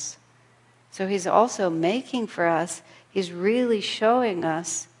harmlessness. So he's also making for us, he's really showing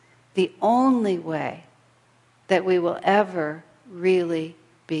us the only way that we will ever really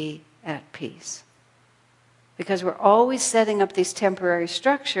be at peace. Because we're always setting up these temporary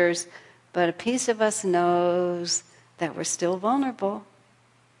structures, but a piece of us knows that we're still vulnerable.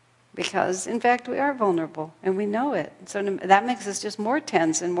 Because, in fact, we are vulnerable, and we know it. So that makes us just more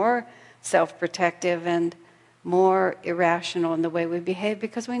tense and more self-protective and more irrational in the way we behave,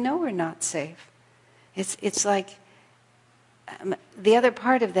 because we know we're not safe. It's like, the other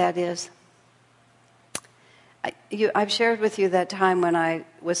part of that is, I've shared with you that time when I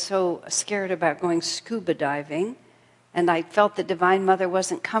was so scared about going scuba diving, and I felt the Divine Mother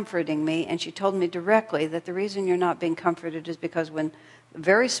wasn't comforting me, and she told me directly that the reason you're not being comforted is because when a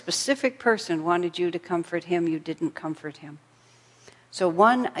very specific person wanted you to comfort him, you didn't comfort him. So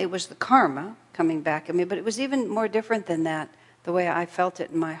it was the karma coming back at me, but it was even more different than that, the way I felt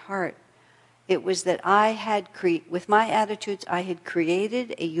it in my heart. It was that with my attitudes, I had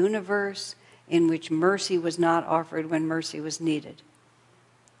created a universe in which mercy was not offered when mercy was needed.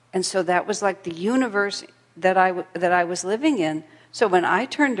 And so that was like the universe that I was living in. So when I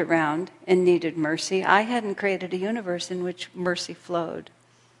turned around and needed mercy, I hadn't created a universe in which mercy flowed.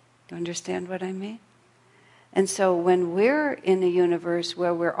 Do you understand what I mean? And so when we're in a universe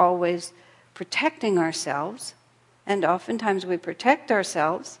where we're always protecting ourselves, and oftentimes we protect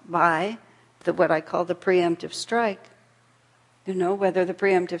ourselves by what I call the preemptive strike, whether the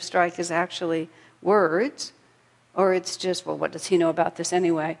preemptive strike is actually words, or it's just, well, what does he know about this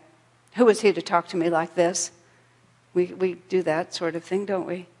anyway? Who is he to talk to me like this? We do that sort of thing, don't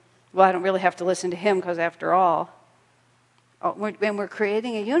we? Well, I don't really have to listen to him because after all, we're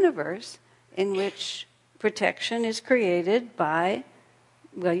creating a universe in which protection is created by,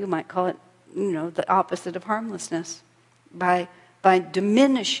 well, you might call it, the opposite of harmlessness, by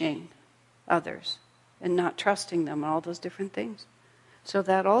diminishing others and not trusting them and all those different things. So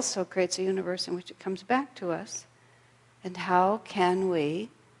that also creates a universe in which it comes back to us. And how can we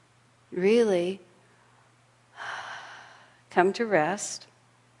really come to rest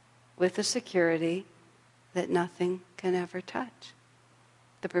with the security that nothing can ever touch?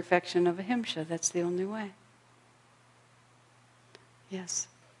 The perfection of ahimsa, that's the only way. Yes?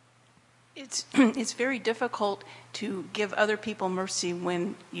 It's very difficult to give other people mercy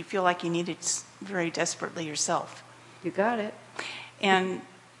when you feel like you need it very desperately yourself. You got it. And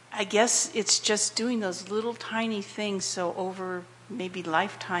I guess it's just doing those little tiny things so over maybe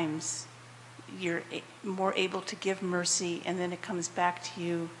lifetimes you're more able to give mercy and then it comes back to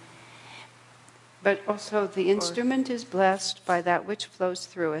you. But also the instrument is blessed by that which flows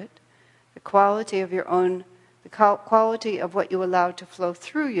through it. The quality of quality of what you allow to flow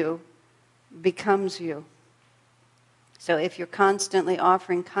through you becomes you. So if you're constantly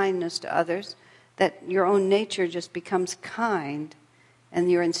offering kindness to others, that your own nature just becomes kind,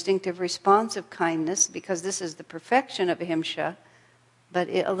 and your instinctive response of kindness, because this is the perfection of ahimsa, but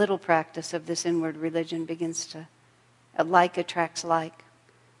a little practice of this inward religion begins to, like attracts like.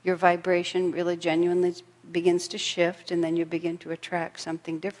 Your vibration really genuinely begins to shift, and then you begin to attract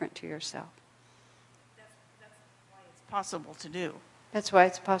something different to yourself. That's why it's possible to do. That's why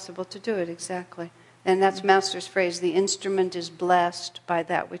it's possible to do it, exactly. And that's Master's phrase, the instrument is blessed by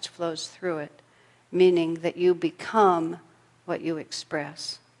that which flows through it, meaning that you become what you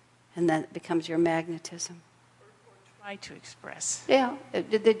express, and then it becomes your magnetism. Or try to express. Yeah,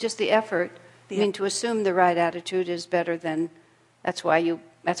 just the effort. I mean, to assume the right attitude is better than, that's why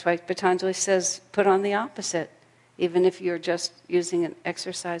Patanjali says, put on the opposite, even if you're just using an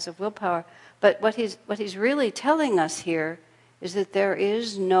exercise of willpower. But what he's really telling us here is that there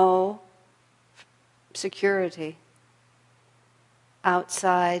is no security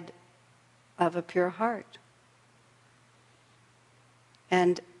outside of a pure heart.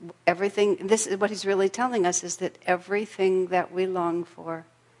 And this is what he's really telling us, is that everything that we long for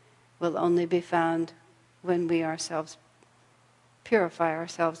will only be found when we ourselves purify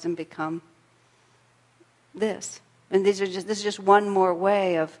ourselves and become this. And this is just one more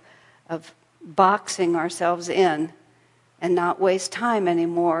way of boxing ourselves in and not waste time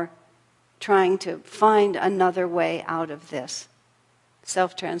anymore trying to find another way out of this.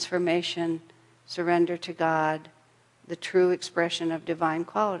 Self-transformation, surrender to God, the true expression of divine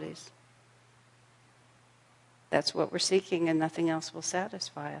qualities. That's what we're seeking, and nothing else will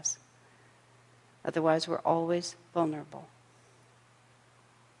satisfy us. Otherwise, we're always vulnerable.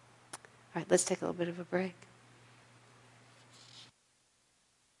 All right, let's take a little bit of a break.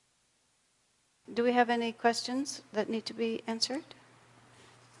 Do we have any questions that need to be answered?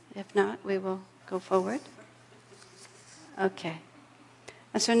 If not, we will go forward. Okay.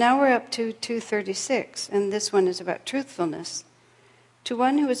 And so now we're up to 236, and this one is about truthfulness. To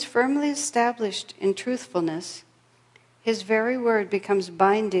one who is firmly established in truthfulness, his very word becomes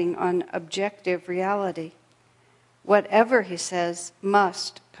binding on objective reality. Whatever he says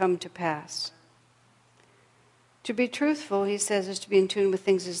must come to pass. To be truthful, he says, is to be in tune with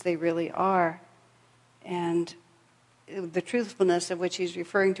things as they really are. And the truthfulness of which he's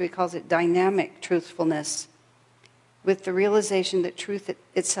referring to, he calls it dynamic truthfulness, with the realization that truth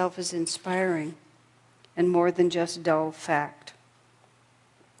itself is inspiring and more than just dull fact.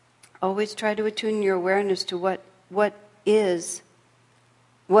 Always try to attune your awareness to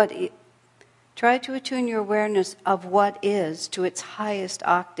try to attune your awareness of what is to its highest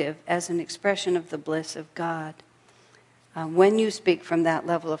octave as an expression of the bliss of God. When you speak from that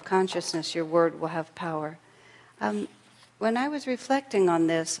level of consciousness, your word will have power. When I was reflecting on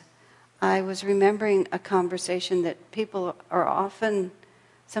this, I was remembering a conversation that people are often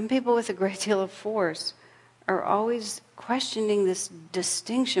Some people with a great deal of force are always questioning this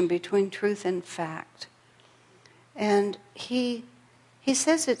distinction between truth and fact. And he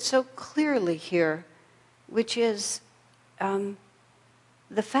says it so clearly here, which is the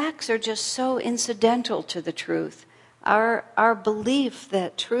facts are just so incidental to the truth. Our belief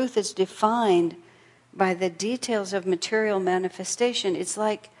that truth is defined by the details of material manifestation, it's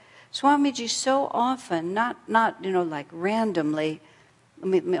like Swamiji so often, not like randomly,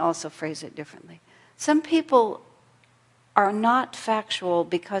 let me also phrase it differently. Some people are not factual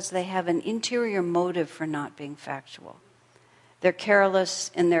because they have an interior motive for not being factual. They're careless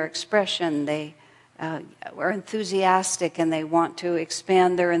in their expression, they are enthusiastic and they want to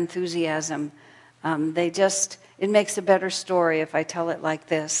expand their enthusiasm. It makes a better story if I tell it like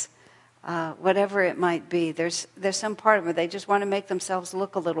this. Whatever it might be, there's some part of it, they just want to make themselves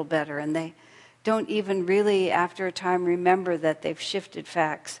look a little better, and they don't even really, after a time, remember that they've shifted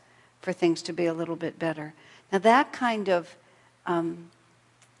facts for things to be a little bit better. Now that kind of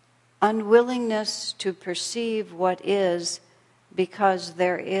unwillingness to perceive what is because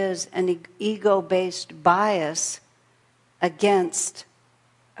there is an ego-based bias against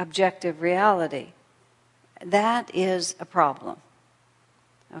objective reality, that is a problem.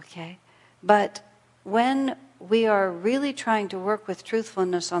 Okay? But when we are really trying to work with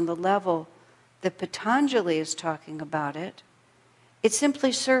truthfulness on the level that Patanjali is talking about it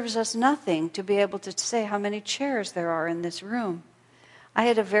simply serves us nothing to be able to say how many chairs there are in this room. I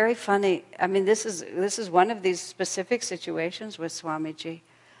had a very funny, this is one of these specific situations with Swamiji.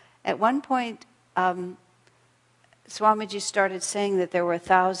 At one point, Swamiji started saying that there were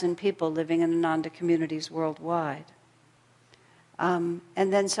 1,000 people living in Ananda communities worldwide. And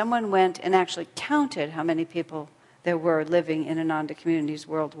then someone went and actually counted how many people there were living in Ananda communities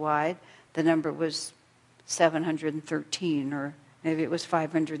worldwide. The number was 713, or maybe it was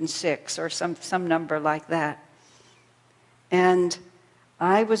 506, or some number like that. And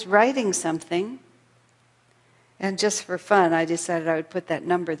I was writing something, and just for fun, I decided I would put that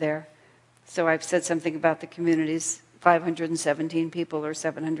number there. So I've said something about the communities, 517 people or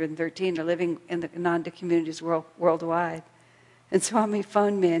 713 are living in the Ananda communities worldwide. And Swami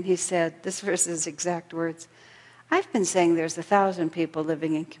phoned me and he said, this was his exact words, "I've been saying there's 1,000 people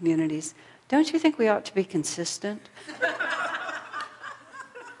living in communities. Don't you think we ought to be consistent?"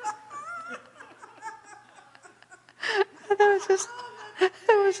 That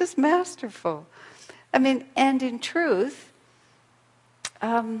was just masterful. And in truth,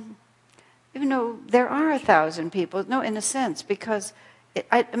 there are 1,000 people. No, in a sense, because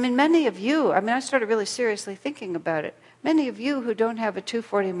many of you. I started really seriously thinking about it. Many of you who don't have a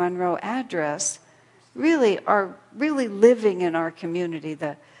 240 Monroe address really are really living in our community.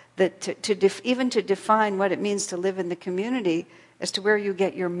 Even to define what it means to live in the community as to where you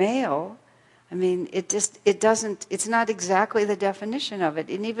get your mail. It's not exactly the definition of it.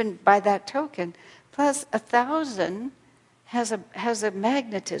 And even by that token, plus 1,000 has a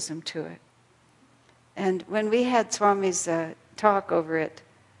magnetism to it. And when we had Swami's talk over at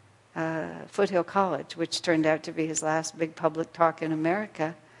Foothill College, which turned out to be his last big public talk in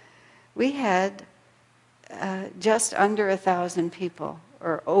America, we had just under 1,000 people,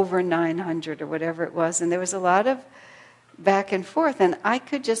 or over 900 or whatever it was. And there was a lot of back and forth. And I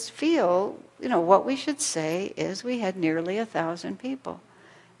could just feel, what we should say is we had nearly 1,000 people.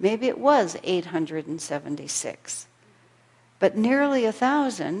 Maybe it was 876. But nearly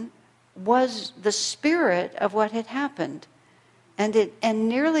 1,000 was the spirit of what had happened. And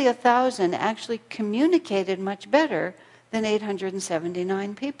nearly 1,000 actually communicated much better than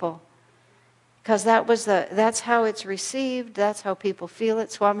 879 people. Because that's how it's received, that's how people feel it.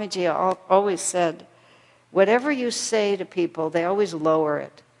 Swamiji always said, whatever you say to people, they always lower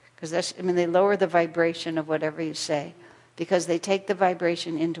it. Because they lower the vibration of whatever you say. Because they take the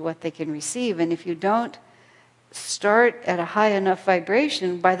vibration into what they can receive. And if you don't start at a high enough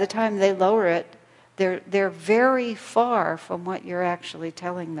vibration, by the time they lower it, they're very far from what you're actually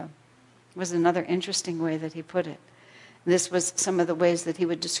telling them. It was another interesting way that he put it. This was some of the ways that he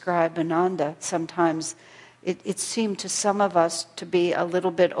would describe Ananda. Sometimes it seemed to some of us to be a little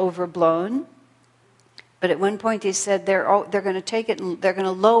bit overblown. But at one point he said they're going to take it and they're going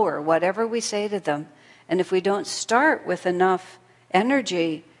to lower whatever we say to them. And if we don't start with enough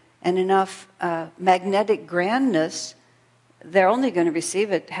energy and enough magnetic grandness, they're only going to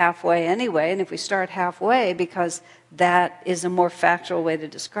receive it halfway anyway. And if we start halfway, because that is a more factual way to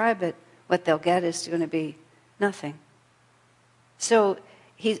describe it, what they'll get is going to be nothing. So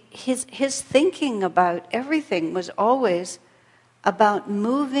his thinking about everything was always about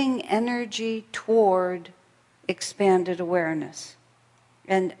moving energy toward expanded awareness.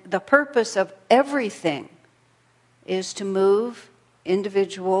 And the purpose of everything is to move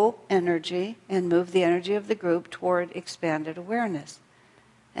individual energy and move the energy of the group toward expanded awareness.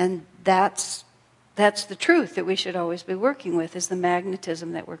 And that's the truth that we should always be working with, is the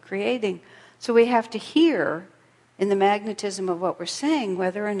magnetism that we're creating. So we have to hear in the magnetism of what we're saying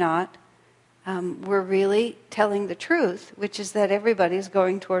whether or not we're really telling the truth, which is that everybody is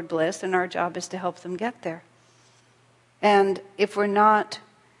going toward bliss and our job is to help them get there. And if we're not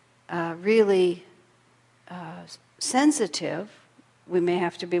really sensitive, we may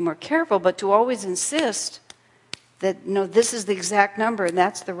have to be more careful, but to always insist that, no, this is the exact number and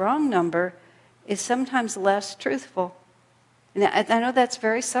that's the wrong number is sometimes less truthful. And I know that's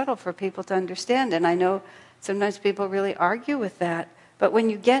very subtle for people to understand, and I know sometimes people really argue with that, but when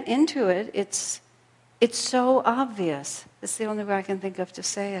you get into it, it's so obvious. It's the only way I can think of to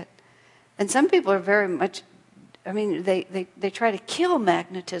say it. And some people are very much, they try to kill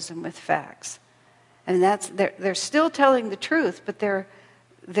magnetism with facts. And they're still telling the truth, but they're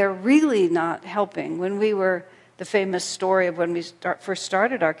really not helping. When we were, the famous story of when we first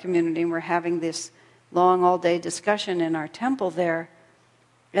started our community, and we're having this long all-day discussion in our temple there,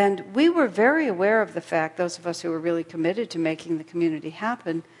 and we were very aware of the fact, those of us who were really committed to making the community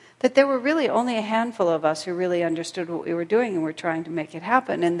happen, that there were really only a handful of us who really understood what we were doing and were trying to make it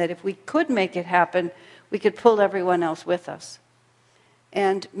happen, and that if we could make it happen, we could pull everyone else with us.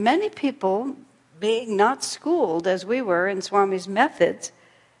 And many people, being not schooled as we were in Swami's methods,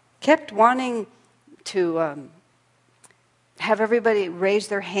 kept wanting to have everybody raise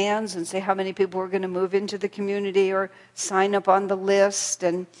their hands and say how many people were going to move into the community or sign up on the list,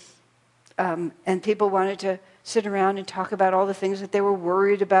 and people wanted to sit around and talk about all the things that they were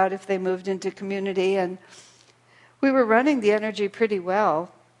worried about if they moved into community. And we were running the energy pretty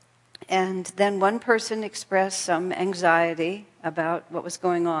well. And then one person expressed some anxiety about what was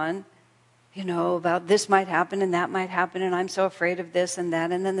going on, about this might happen and that might happen, and I'm so afraid of this and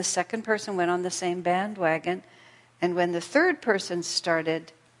that. And then the second person went on the same bandwagon. And when the third person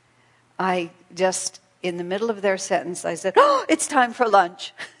started, I just, in the middle of their sentence, I said, "Oh, it's time for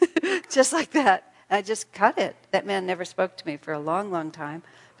lunch." Just like that. I just cut it. That man never spoke to me for a long, long time,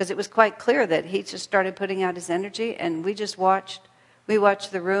 because it was quite clear that he just started putting out his energy, and we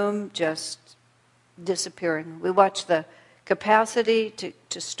watched the room just disappearing. We watched the capacity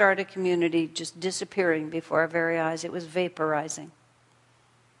to start a community just disappearing before our very eyes. It was vaporizing.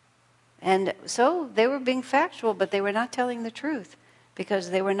 And so they were being factual, but they were not telling the truth, because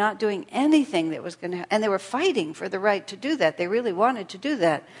they were not doing anything that was going to, and they were fighting for the right to do that. They really wanted to do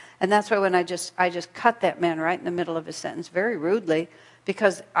that. And that's why when I just cut that man right in the middle of his sentence very rudely,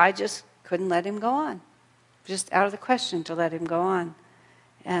 because I just couldn't let him go on. Just out of the question to let him go on.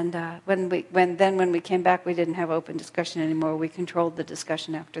 And when we came back, we didn't have open discussion anymore. We controlled the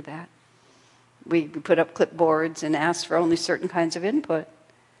discussion after that. We put up clipboards and asked for only certain kinds of input.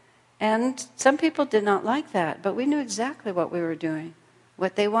 And some people did not like that, but we knew exactly what we were doing.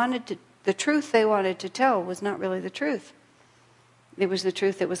 What they wanted to, the truth they wanted to tell was not really the truth. It was the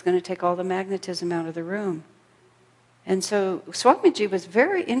truth that was going to take all the magnetism out of the room. And so Swamiji was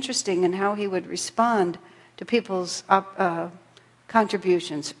very interesting in how he would respond to people's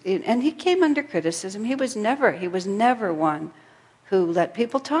contributions. And he came under criticism. He was never one who let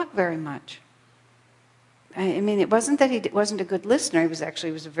people talk very much. I mean, it wasn't that he wasn't a good listener. He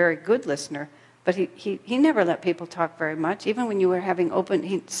was a very good listener. But he never let people talk very much. Even when you were having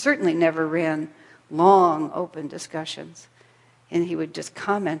he certainly never ran long, open discussions. And he would just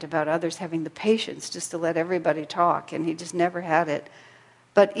comment about others having the patience just to let everybody talk. And he just never had it.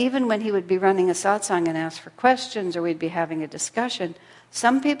 But even when he would be running a satsang and ask for questions, or we'd be having a discussion,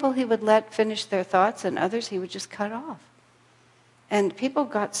 some people he would let finish their thoughts, and others he would just cut off. And people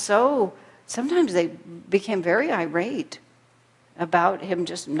got sometimes they became very irate about him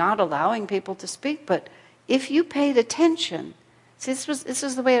just not allowing people to speak. But if you paid attention, see, this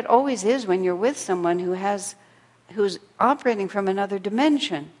is the way it always is when you're with someone who's operating from another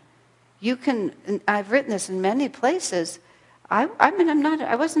dimension. You can, and I've written this in many places. I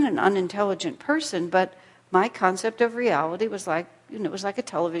wasn't an unintelligent person, but my concept of reality was like, it was like a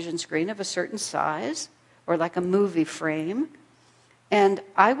television screen of a certain size, or like a movie frame. And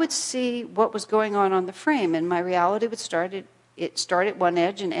I would see what was going on the frame, and my reality would start at one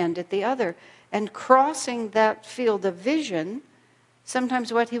edge and end at the other. And crossing that field of vision,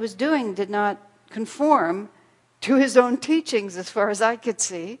 sometimes what he was doing did not conform to his own teachings as far as I could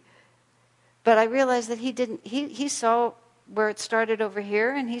see. But I realized that he saw where it started over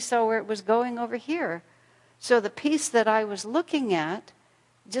here, and he saw where it was going over here. So the piece that I was looking at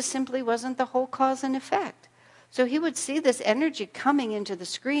just simply wasn't the whole cause and effect. So he would see this energy coming into the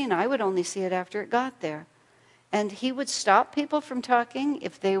screen. I would only see it after it got there. And he would stop people from talking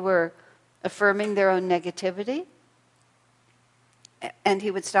if they were affirming their own negativity. And he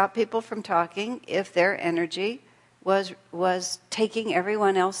would stop people from talking if their energy was taking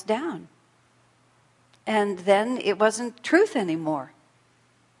everyone else down. And then it wasn't truth anymore.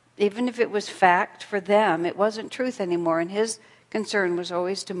 Even if it was fact for them, it wasn't truth anymore. And his concern was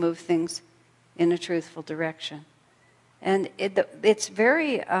always to move things in a truthful direction. And it's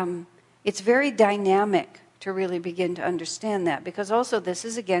very dynamic to really begin to understand that, because also this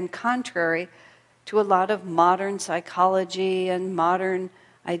is, again, contrary to a lot of modern psychology and modern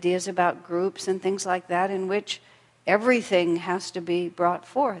ideas about groups and things like that, in which everything has to be brought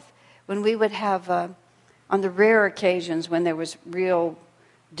forth. When we would have, on the rare occasions when there was real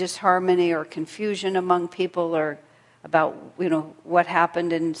disharmony or confusion among people, or about what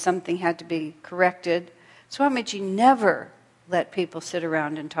happened and something had to be corrected, Swamiji never let people sit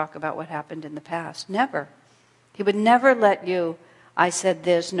around and talk about what happened in the past. Never. He would never let you, I said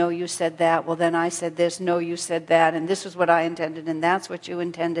this, no, you said that, well, then I said this, no, you said that, and this is what I intended, and that's what you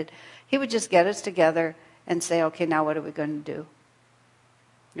intended. He would just get us together and say, okay, now what are we going to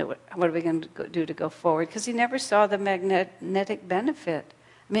do? What are we going to do to go forward? Because he never saw the magnetic benefit.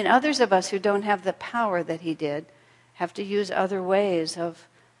 I mean, others of us who don't have the power that he did have to use other ways of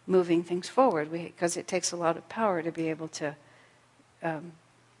moving things forward, because it takes a lot of power to be able to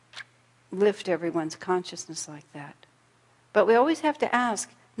lift everyone's consciousness like that. But we always have to ask,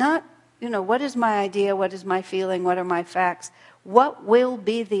 not, what is my idea, what is my feeling, what are my facts? What will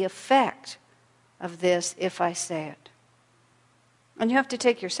be the effect of this if I say it? And you have to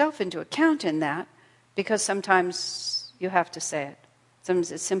take yourself into account in that, because sometimes you have to say it.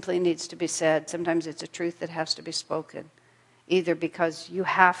 Sometimes it simply needs to be said. Sometimes it's a truth that has to be spoken, either because you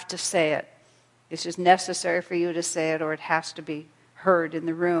have to say it, it's just necessary for you to say it, or it has to be heard in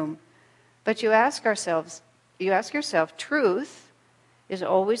the room. But you ask yourself, truth is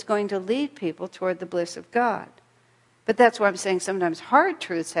always going to lead people toward the bliss of God. But that's why I'm saying sometimes hard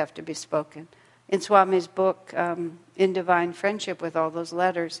truths have to be spoken. In Swami's book, In Divine Friendship, with all those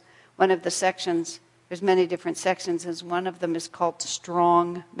letters, one of the sections, there's many different sections, and one of them is called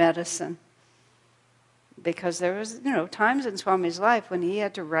Strong Medicine. Because there was, times in Swami's life when he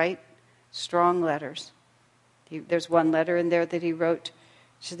had to write strong letters. There's one letter in there that he wrote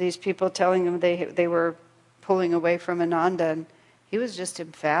to these people telling them they were pulling away from Ananda, and he was just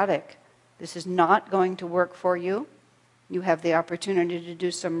emphatic. This is not going to work for you. You have the opportunity to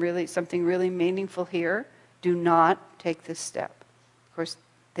do something really meaningful here. Do not take this step. Of course,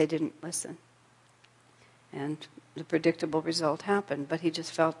 they didn't listen. And the predictable result happened, but he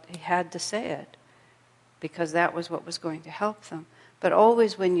just felt he had to say it, because that was what was going to help them. But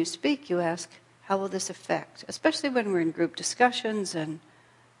always when you speak, you ask, how will this affect? Especially when we're in group discussions and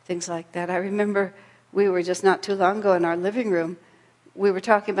things like that. I remember we were just not too long ago in our living room, we were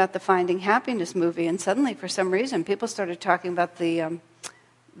talking about the Finding Happiness movie, and suddenly, for some reason, people started talking about the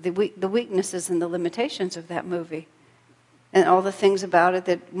weaknesses and the limitations of that movie, and all the things about it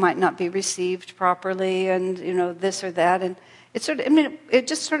that might not be received properly, and this or that, and it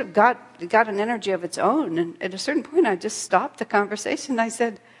just sort of got an energy of its own. And at a certain point, I just stopped the conversation. I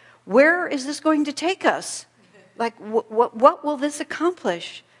said, "Where is this going to take us? Like, what will this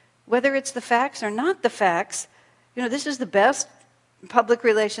accomplish? Whether it's the facts or not the facts, this is the best public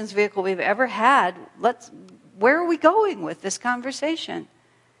relations vehicle we've ever had. Where are we going with this conversation?"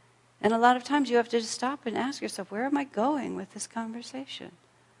 And a lot of times you have to just stop and ask yourself, where am I going with this conversation?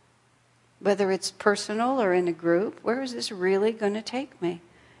 Whether it's personal or in a group, where is this really going to take me?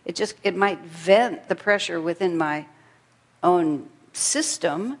 It might vent the pressure within my own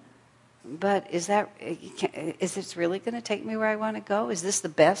system, but is this really going to take me where I want to go? Is this the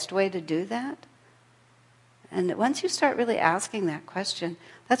best way to do that? And once you start really asking that question,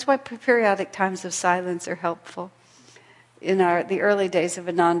 that's why periodic times of silence are helpful. In the early days of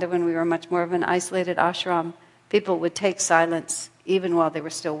Ananda, when we were much more of an isolated ashram, people would take silence even while they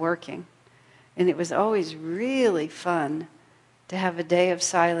were still working. And it was always really fun to have a day of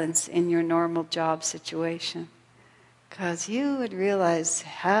silence in your normal job situation, because you would realize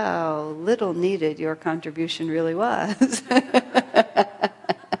how little needed your contribution really was.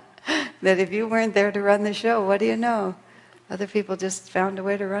 That if you weren't there to run the show, what do you know? Other people just found a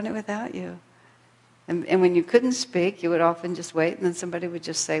way to run it without you. And when you couldn't speak, you would often just wait, and then somebody would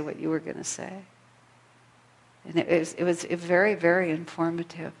just say what you were going to say. And it was very, very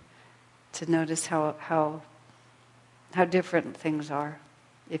informative to notice how different things are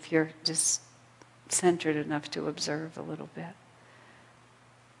if you're just centered enough to observe a little bit.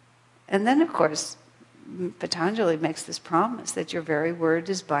 And then, of course, Patanjali makes this promise that your very word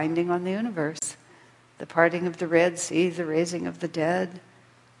is binding on the universe. The parting of the Red Sea, the raising of the dead,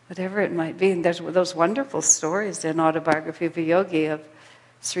 whatever it might be. And there's those wonderful stories in Autobiography of a Yogi of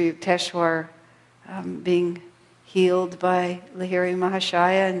Sri Yukteswar being healed by Lahiri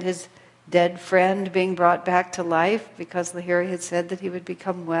Mahashaya and his dead friend being brought back to life because Lahiri had said that he would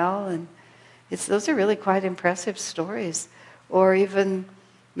become well. And those are really quite impressive stories. Or even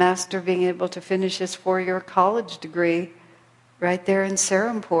Master being able to finish his 4-year college degree right there in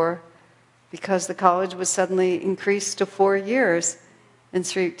Serampore because the college was suddenly increased to 4 years. And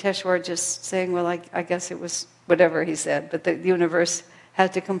Sri Yukteswar just saying, well, I guess it was whatever he said, but the universe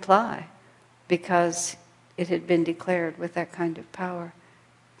had to comply because it had been declared with that kind of power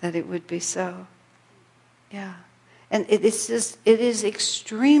that it would be so. Yeah. And it is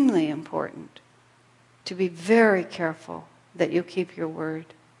extremely important to be very careful that you keep your word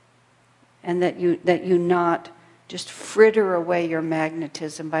and that you not just fritter away your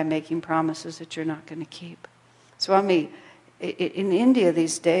magnetism by making promises that you're not going to keep. Swami, in India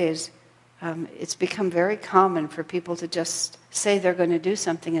these days, it's become very common for people to just say they're going to do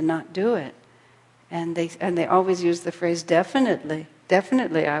something and not do it. And they always use the phrase, definitely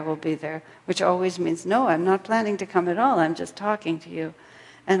I will be there, which always means, no, I'm not planning to come at all, I'm just talking to you.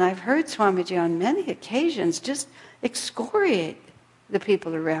 And I've heard Swamiji on many occasions just excoriate the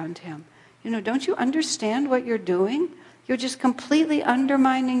people around him. Don't you understand what you're doing? You're just completely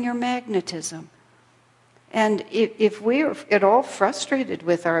undermining your magnetism. And if we're at all frustrated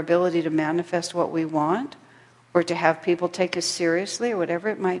with our ability to manifest what we want, or to have people take us seriously, or whatever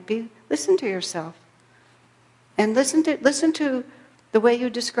it might be, listen to yourself. And listen to the way you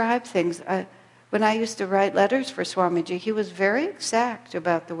describe things. When I used to write letters for Swamiji, he was very exact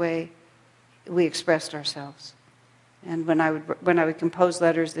about the way we expressed ourselves. And when I would compose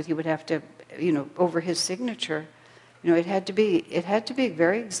letters that he would have to, over his signature, it had to be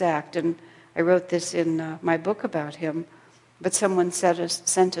very exact. And I wrote this in my book about him. But someone sent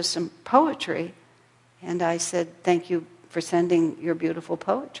us some poetry, and I said, "Thank you for sending your beautiful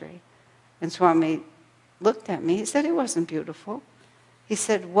poetry." And Swami looked at me. He said it wasn't beautiful. He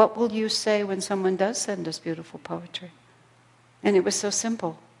said, "What will you say when someone does send us beautiful poetry?" And it was so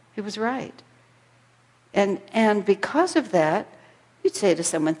simple. He was right. And because of that, you'd say to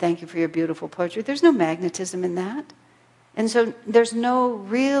someone, "Thank you for your beautiful poetry." There's no magnetism in that. And so there's no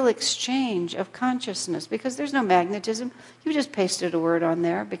real exchange of consciousness because there's no magnetism. You just pasted a word on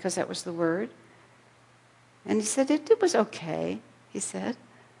there because that was the word. And he said, it was okay, he said.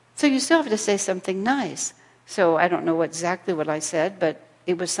 So you still have to say something nice. So I don't know exactly what I said, but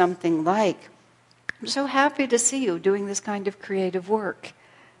it was something like, "I'm so happy to see you doing this kind of creative work.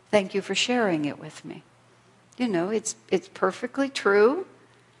 Thank you for sharing it with me." It's perfectly true,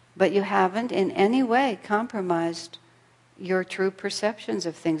 but you haven't in any way compromised your true perceptions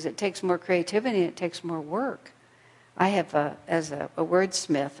of things. It takes more creativity, it takes more work. I have, as a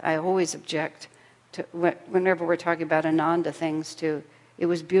wordsmith, I always object to, whenever we're talking about Ananda things, to, it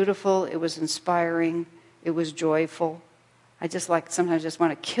was beautiful, it was inspiring, it was joyful. I sometimes just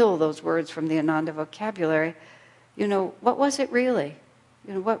want to kill those words from the Ananda vocabulary. What was it really?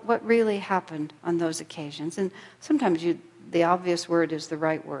 What really happened on those occasions? And sometimes the obvious word is the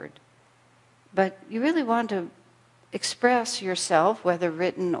right word. But you really want to express yourself, whether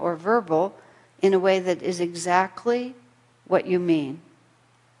written or verbal, in a way that is exactly what you mean.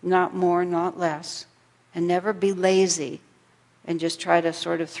 Not more, not less. And never be lazy and just try to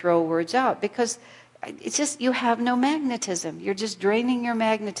sort of throw words out. Because it's just, you have no magnetism. You're just draining your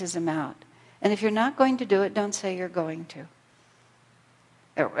magnetism out. And if you're not going to do it, don't say you're going to.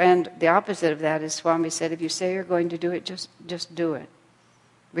 And the opposite of that is, Swami said, if you say you're going to do it, just do it,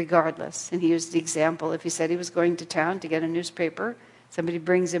 regardless. And he used the example, if he said he was going to town to get a newspaper, somebody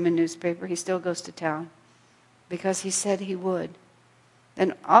brings him a newspaper, he still goes to town, because he said he would.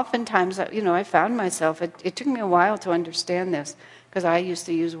 And oftentimes, I found myself, it took me a while to understand this, because I used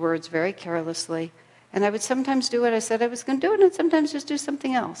to use words very carelessly, and I would sometimes do what I said I was going to do, and sometimes just do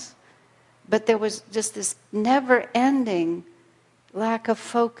something else. But there was just this never-ending lack of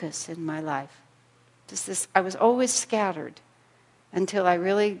focus in my life. I was always scattered until I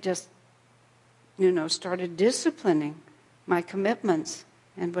really just, started disciplining my commitments,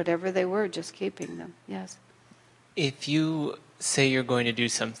 and whatever they were, just keeping them. Yes. If you say you're going to do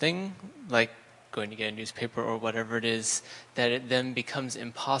something, like going to get a newspaper or whatever it is, that it then becomes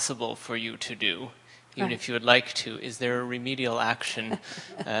impossible for you to do, even Right. if you would like to, is there a remedial action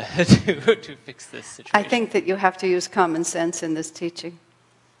to fix this situation? I think that you have to use common sense in this teaching.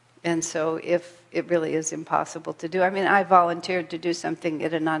 And so if it really is impossible to do, I volunteered to do something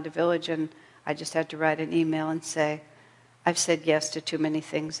at Ananda Village, and I just had to write an email and say, I've said yes to too many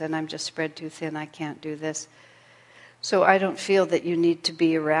things and I'm just spread too thin, I can't do this. So I don't feel that you need to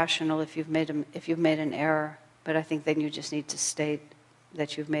be irrational if you've made an error, but I think then you just need to state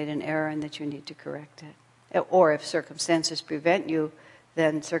that you've made an error and that you need to correct it. Or if circumstances prevent you,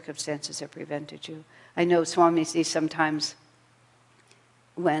 then circumstances have prevented you. I know Swamiji sometimes,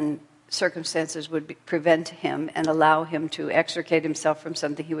 when circumstances would prevent him and allow him to extricate himself from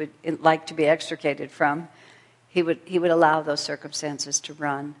something he would like to be extricated from, he would allow those circumstances to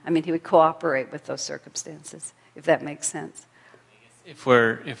run. I mean, he would cooperate with those circumstances, if that makes sense. If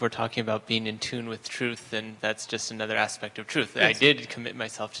we're talking about being in tune with truth, then that's just another aspect of truth. Yes. I did commit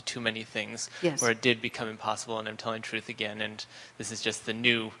myself to too many things, yes, where it did become impossible, and I'm telling truth again, and this is just the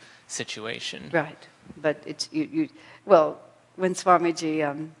new situation. Right, but it's well, when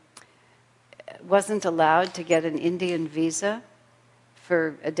Swamiji wasn't allowed to get an Indian visa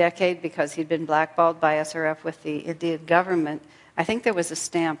for a decade because he'd been blackballed by SRF with the Indian government, I think there was a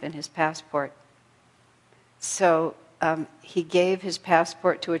stamp in his passport. So he gave his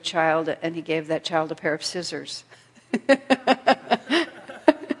passport to a child, and he gave that child a pair of scissors.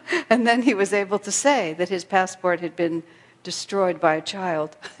 And then he was able to say that his passport had been destroyed by a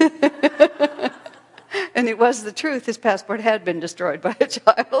child. And it was the truth, his passport had been destroyed by a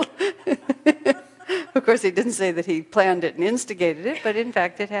child. Of course, he didn't say that he planned it and instigated it, but in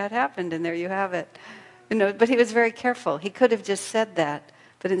fact it had happened, and there you have it. But he was very careful. He could have just said that,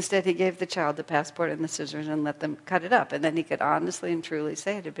 but instead he gave the child the passport and the scissors and let them cut it up. And then he could honestly and truly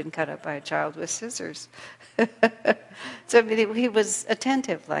say it had been cut up by a child with scissors. So I mean, he was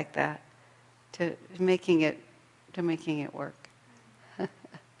attentive like that to making it work.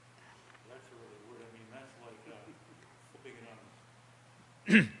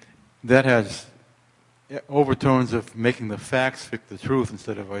 That has overtones of making the facts fit the truth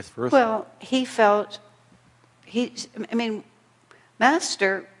instead of vice versa. Well,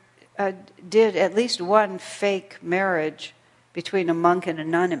 Master did at least one fake marriage between a monk and a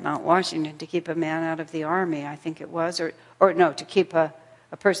nun at Mount Washington to keep a man out of the army, I think it was, or no, to keep a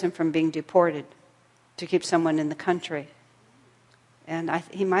person from being deported, to keep someone in the country. And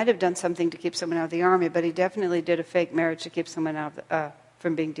he might have done something to keep someone out of the army, but he definitely did a fake marriage to keep someone out of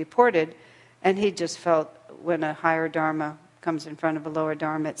from being deported. And he just felt when a higher dharma comes in front of a lower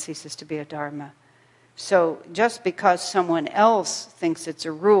dharma, it ceases to be a dharma. So just because someone else thinks it's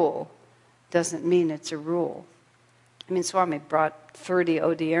a rule doesn't mean it's a rule. I mean, Swami brought 30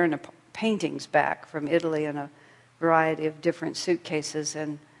 Odierna paintings back from Italy in a variety of different suitcases,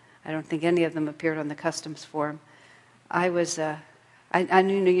 and I don't think any of them appeared on the customs form. I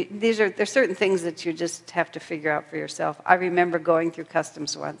knew there's certain things that you just have to figure out for yourself. I remember going through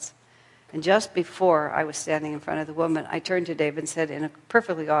customs once, and just before I was standing in front of the woman, I turned to Dave and said in a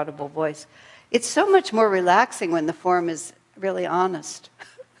perfectly audible voice, "It's so much more relaxing when the form is really honest."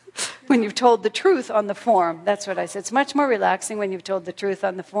 When you've told the truth on the form, that's what I said. It's much more relaxing when you've told the truth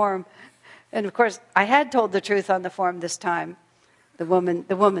on the form. And of course, I had told the truth on the form this time. The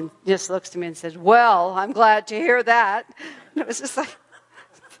woman just looks to me and says, "Well, I'm glad to hear that." And it was just like,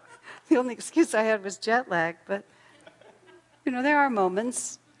 the only excuse I had was jet lag. But, there are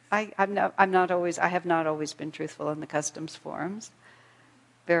moments. I have not always been truthful in the customs forms.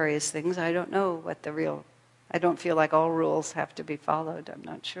 Various things. I don't know I don't feel like all rules have to be followed. I'm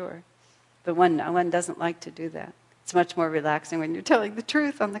not sure. But one doesn't like to do that. It's much more relaxing when you're telling the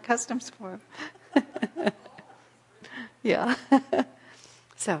truth on the customs form. Yeah.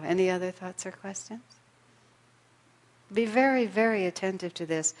 So, any other thoughts or questions? Be very, very attentive to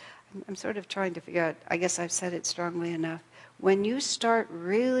this. I'm sort of trying to figure out, I guess I've said it strongly enough. When you start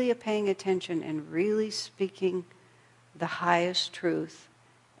really paying attention and really speaking the highest truth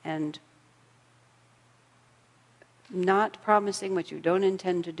and not promising what you don't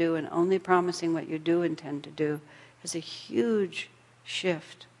intend to do and only promising what you do intend to do, is a huge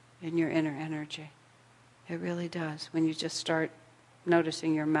shift in your inner energy. It really does. When you just start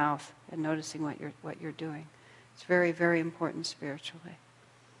noticing your mouth and noticing what you're doing. It's very, very important spiritually.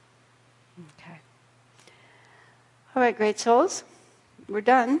 Okay. All right, great souls. We're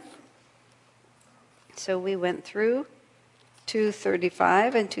done. So we went through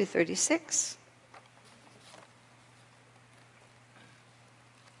 235 and 236.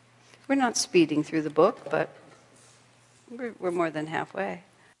 We're not speeding through the book, but we're more than halfway.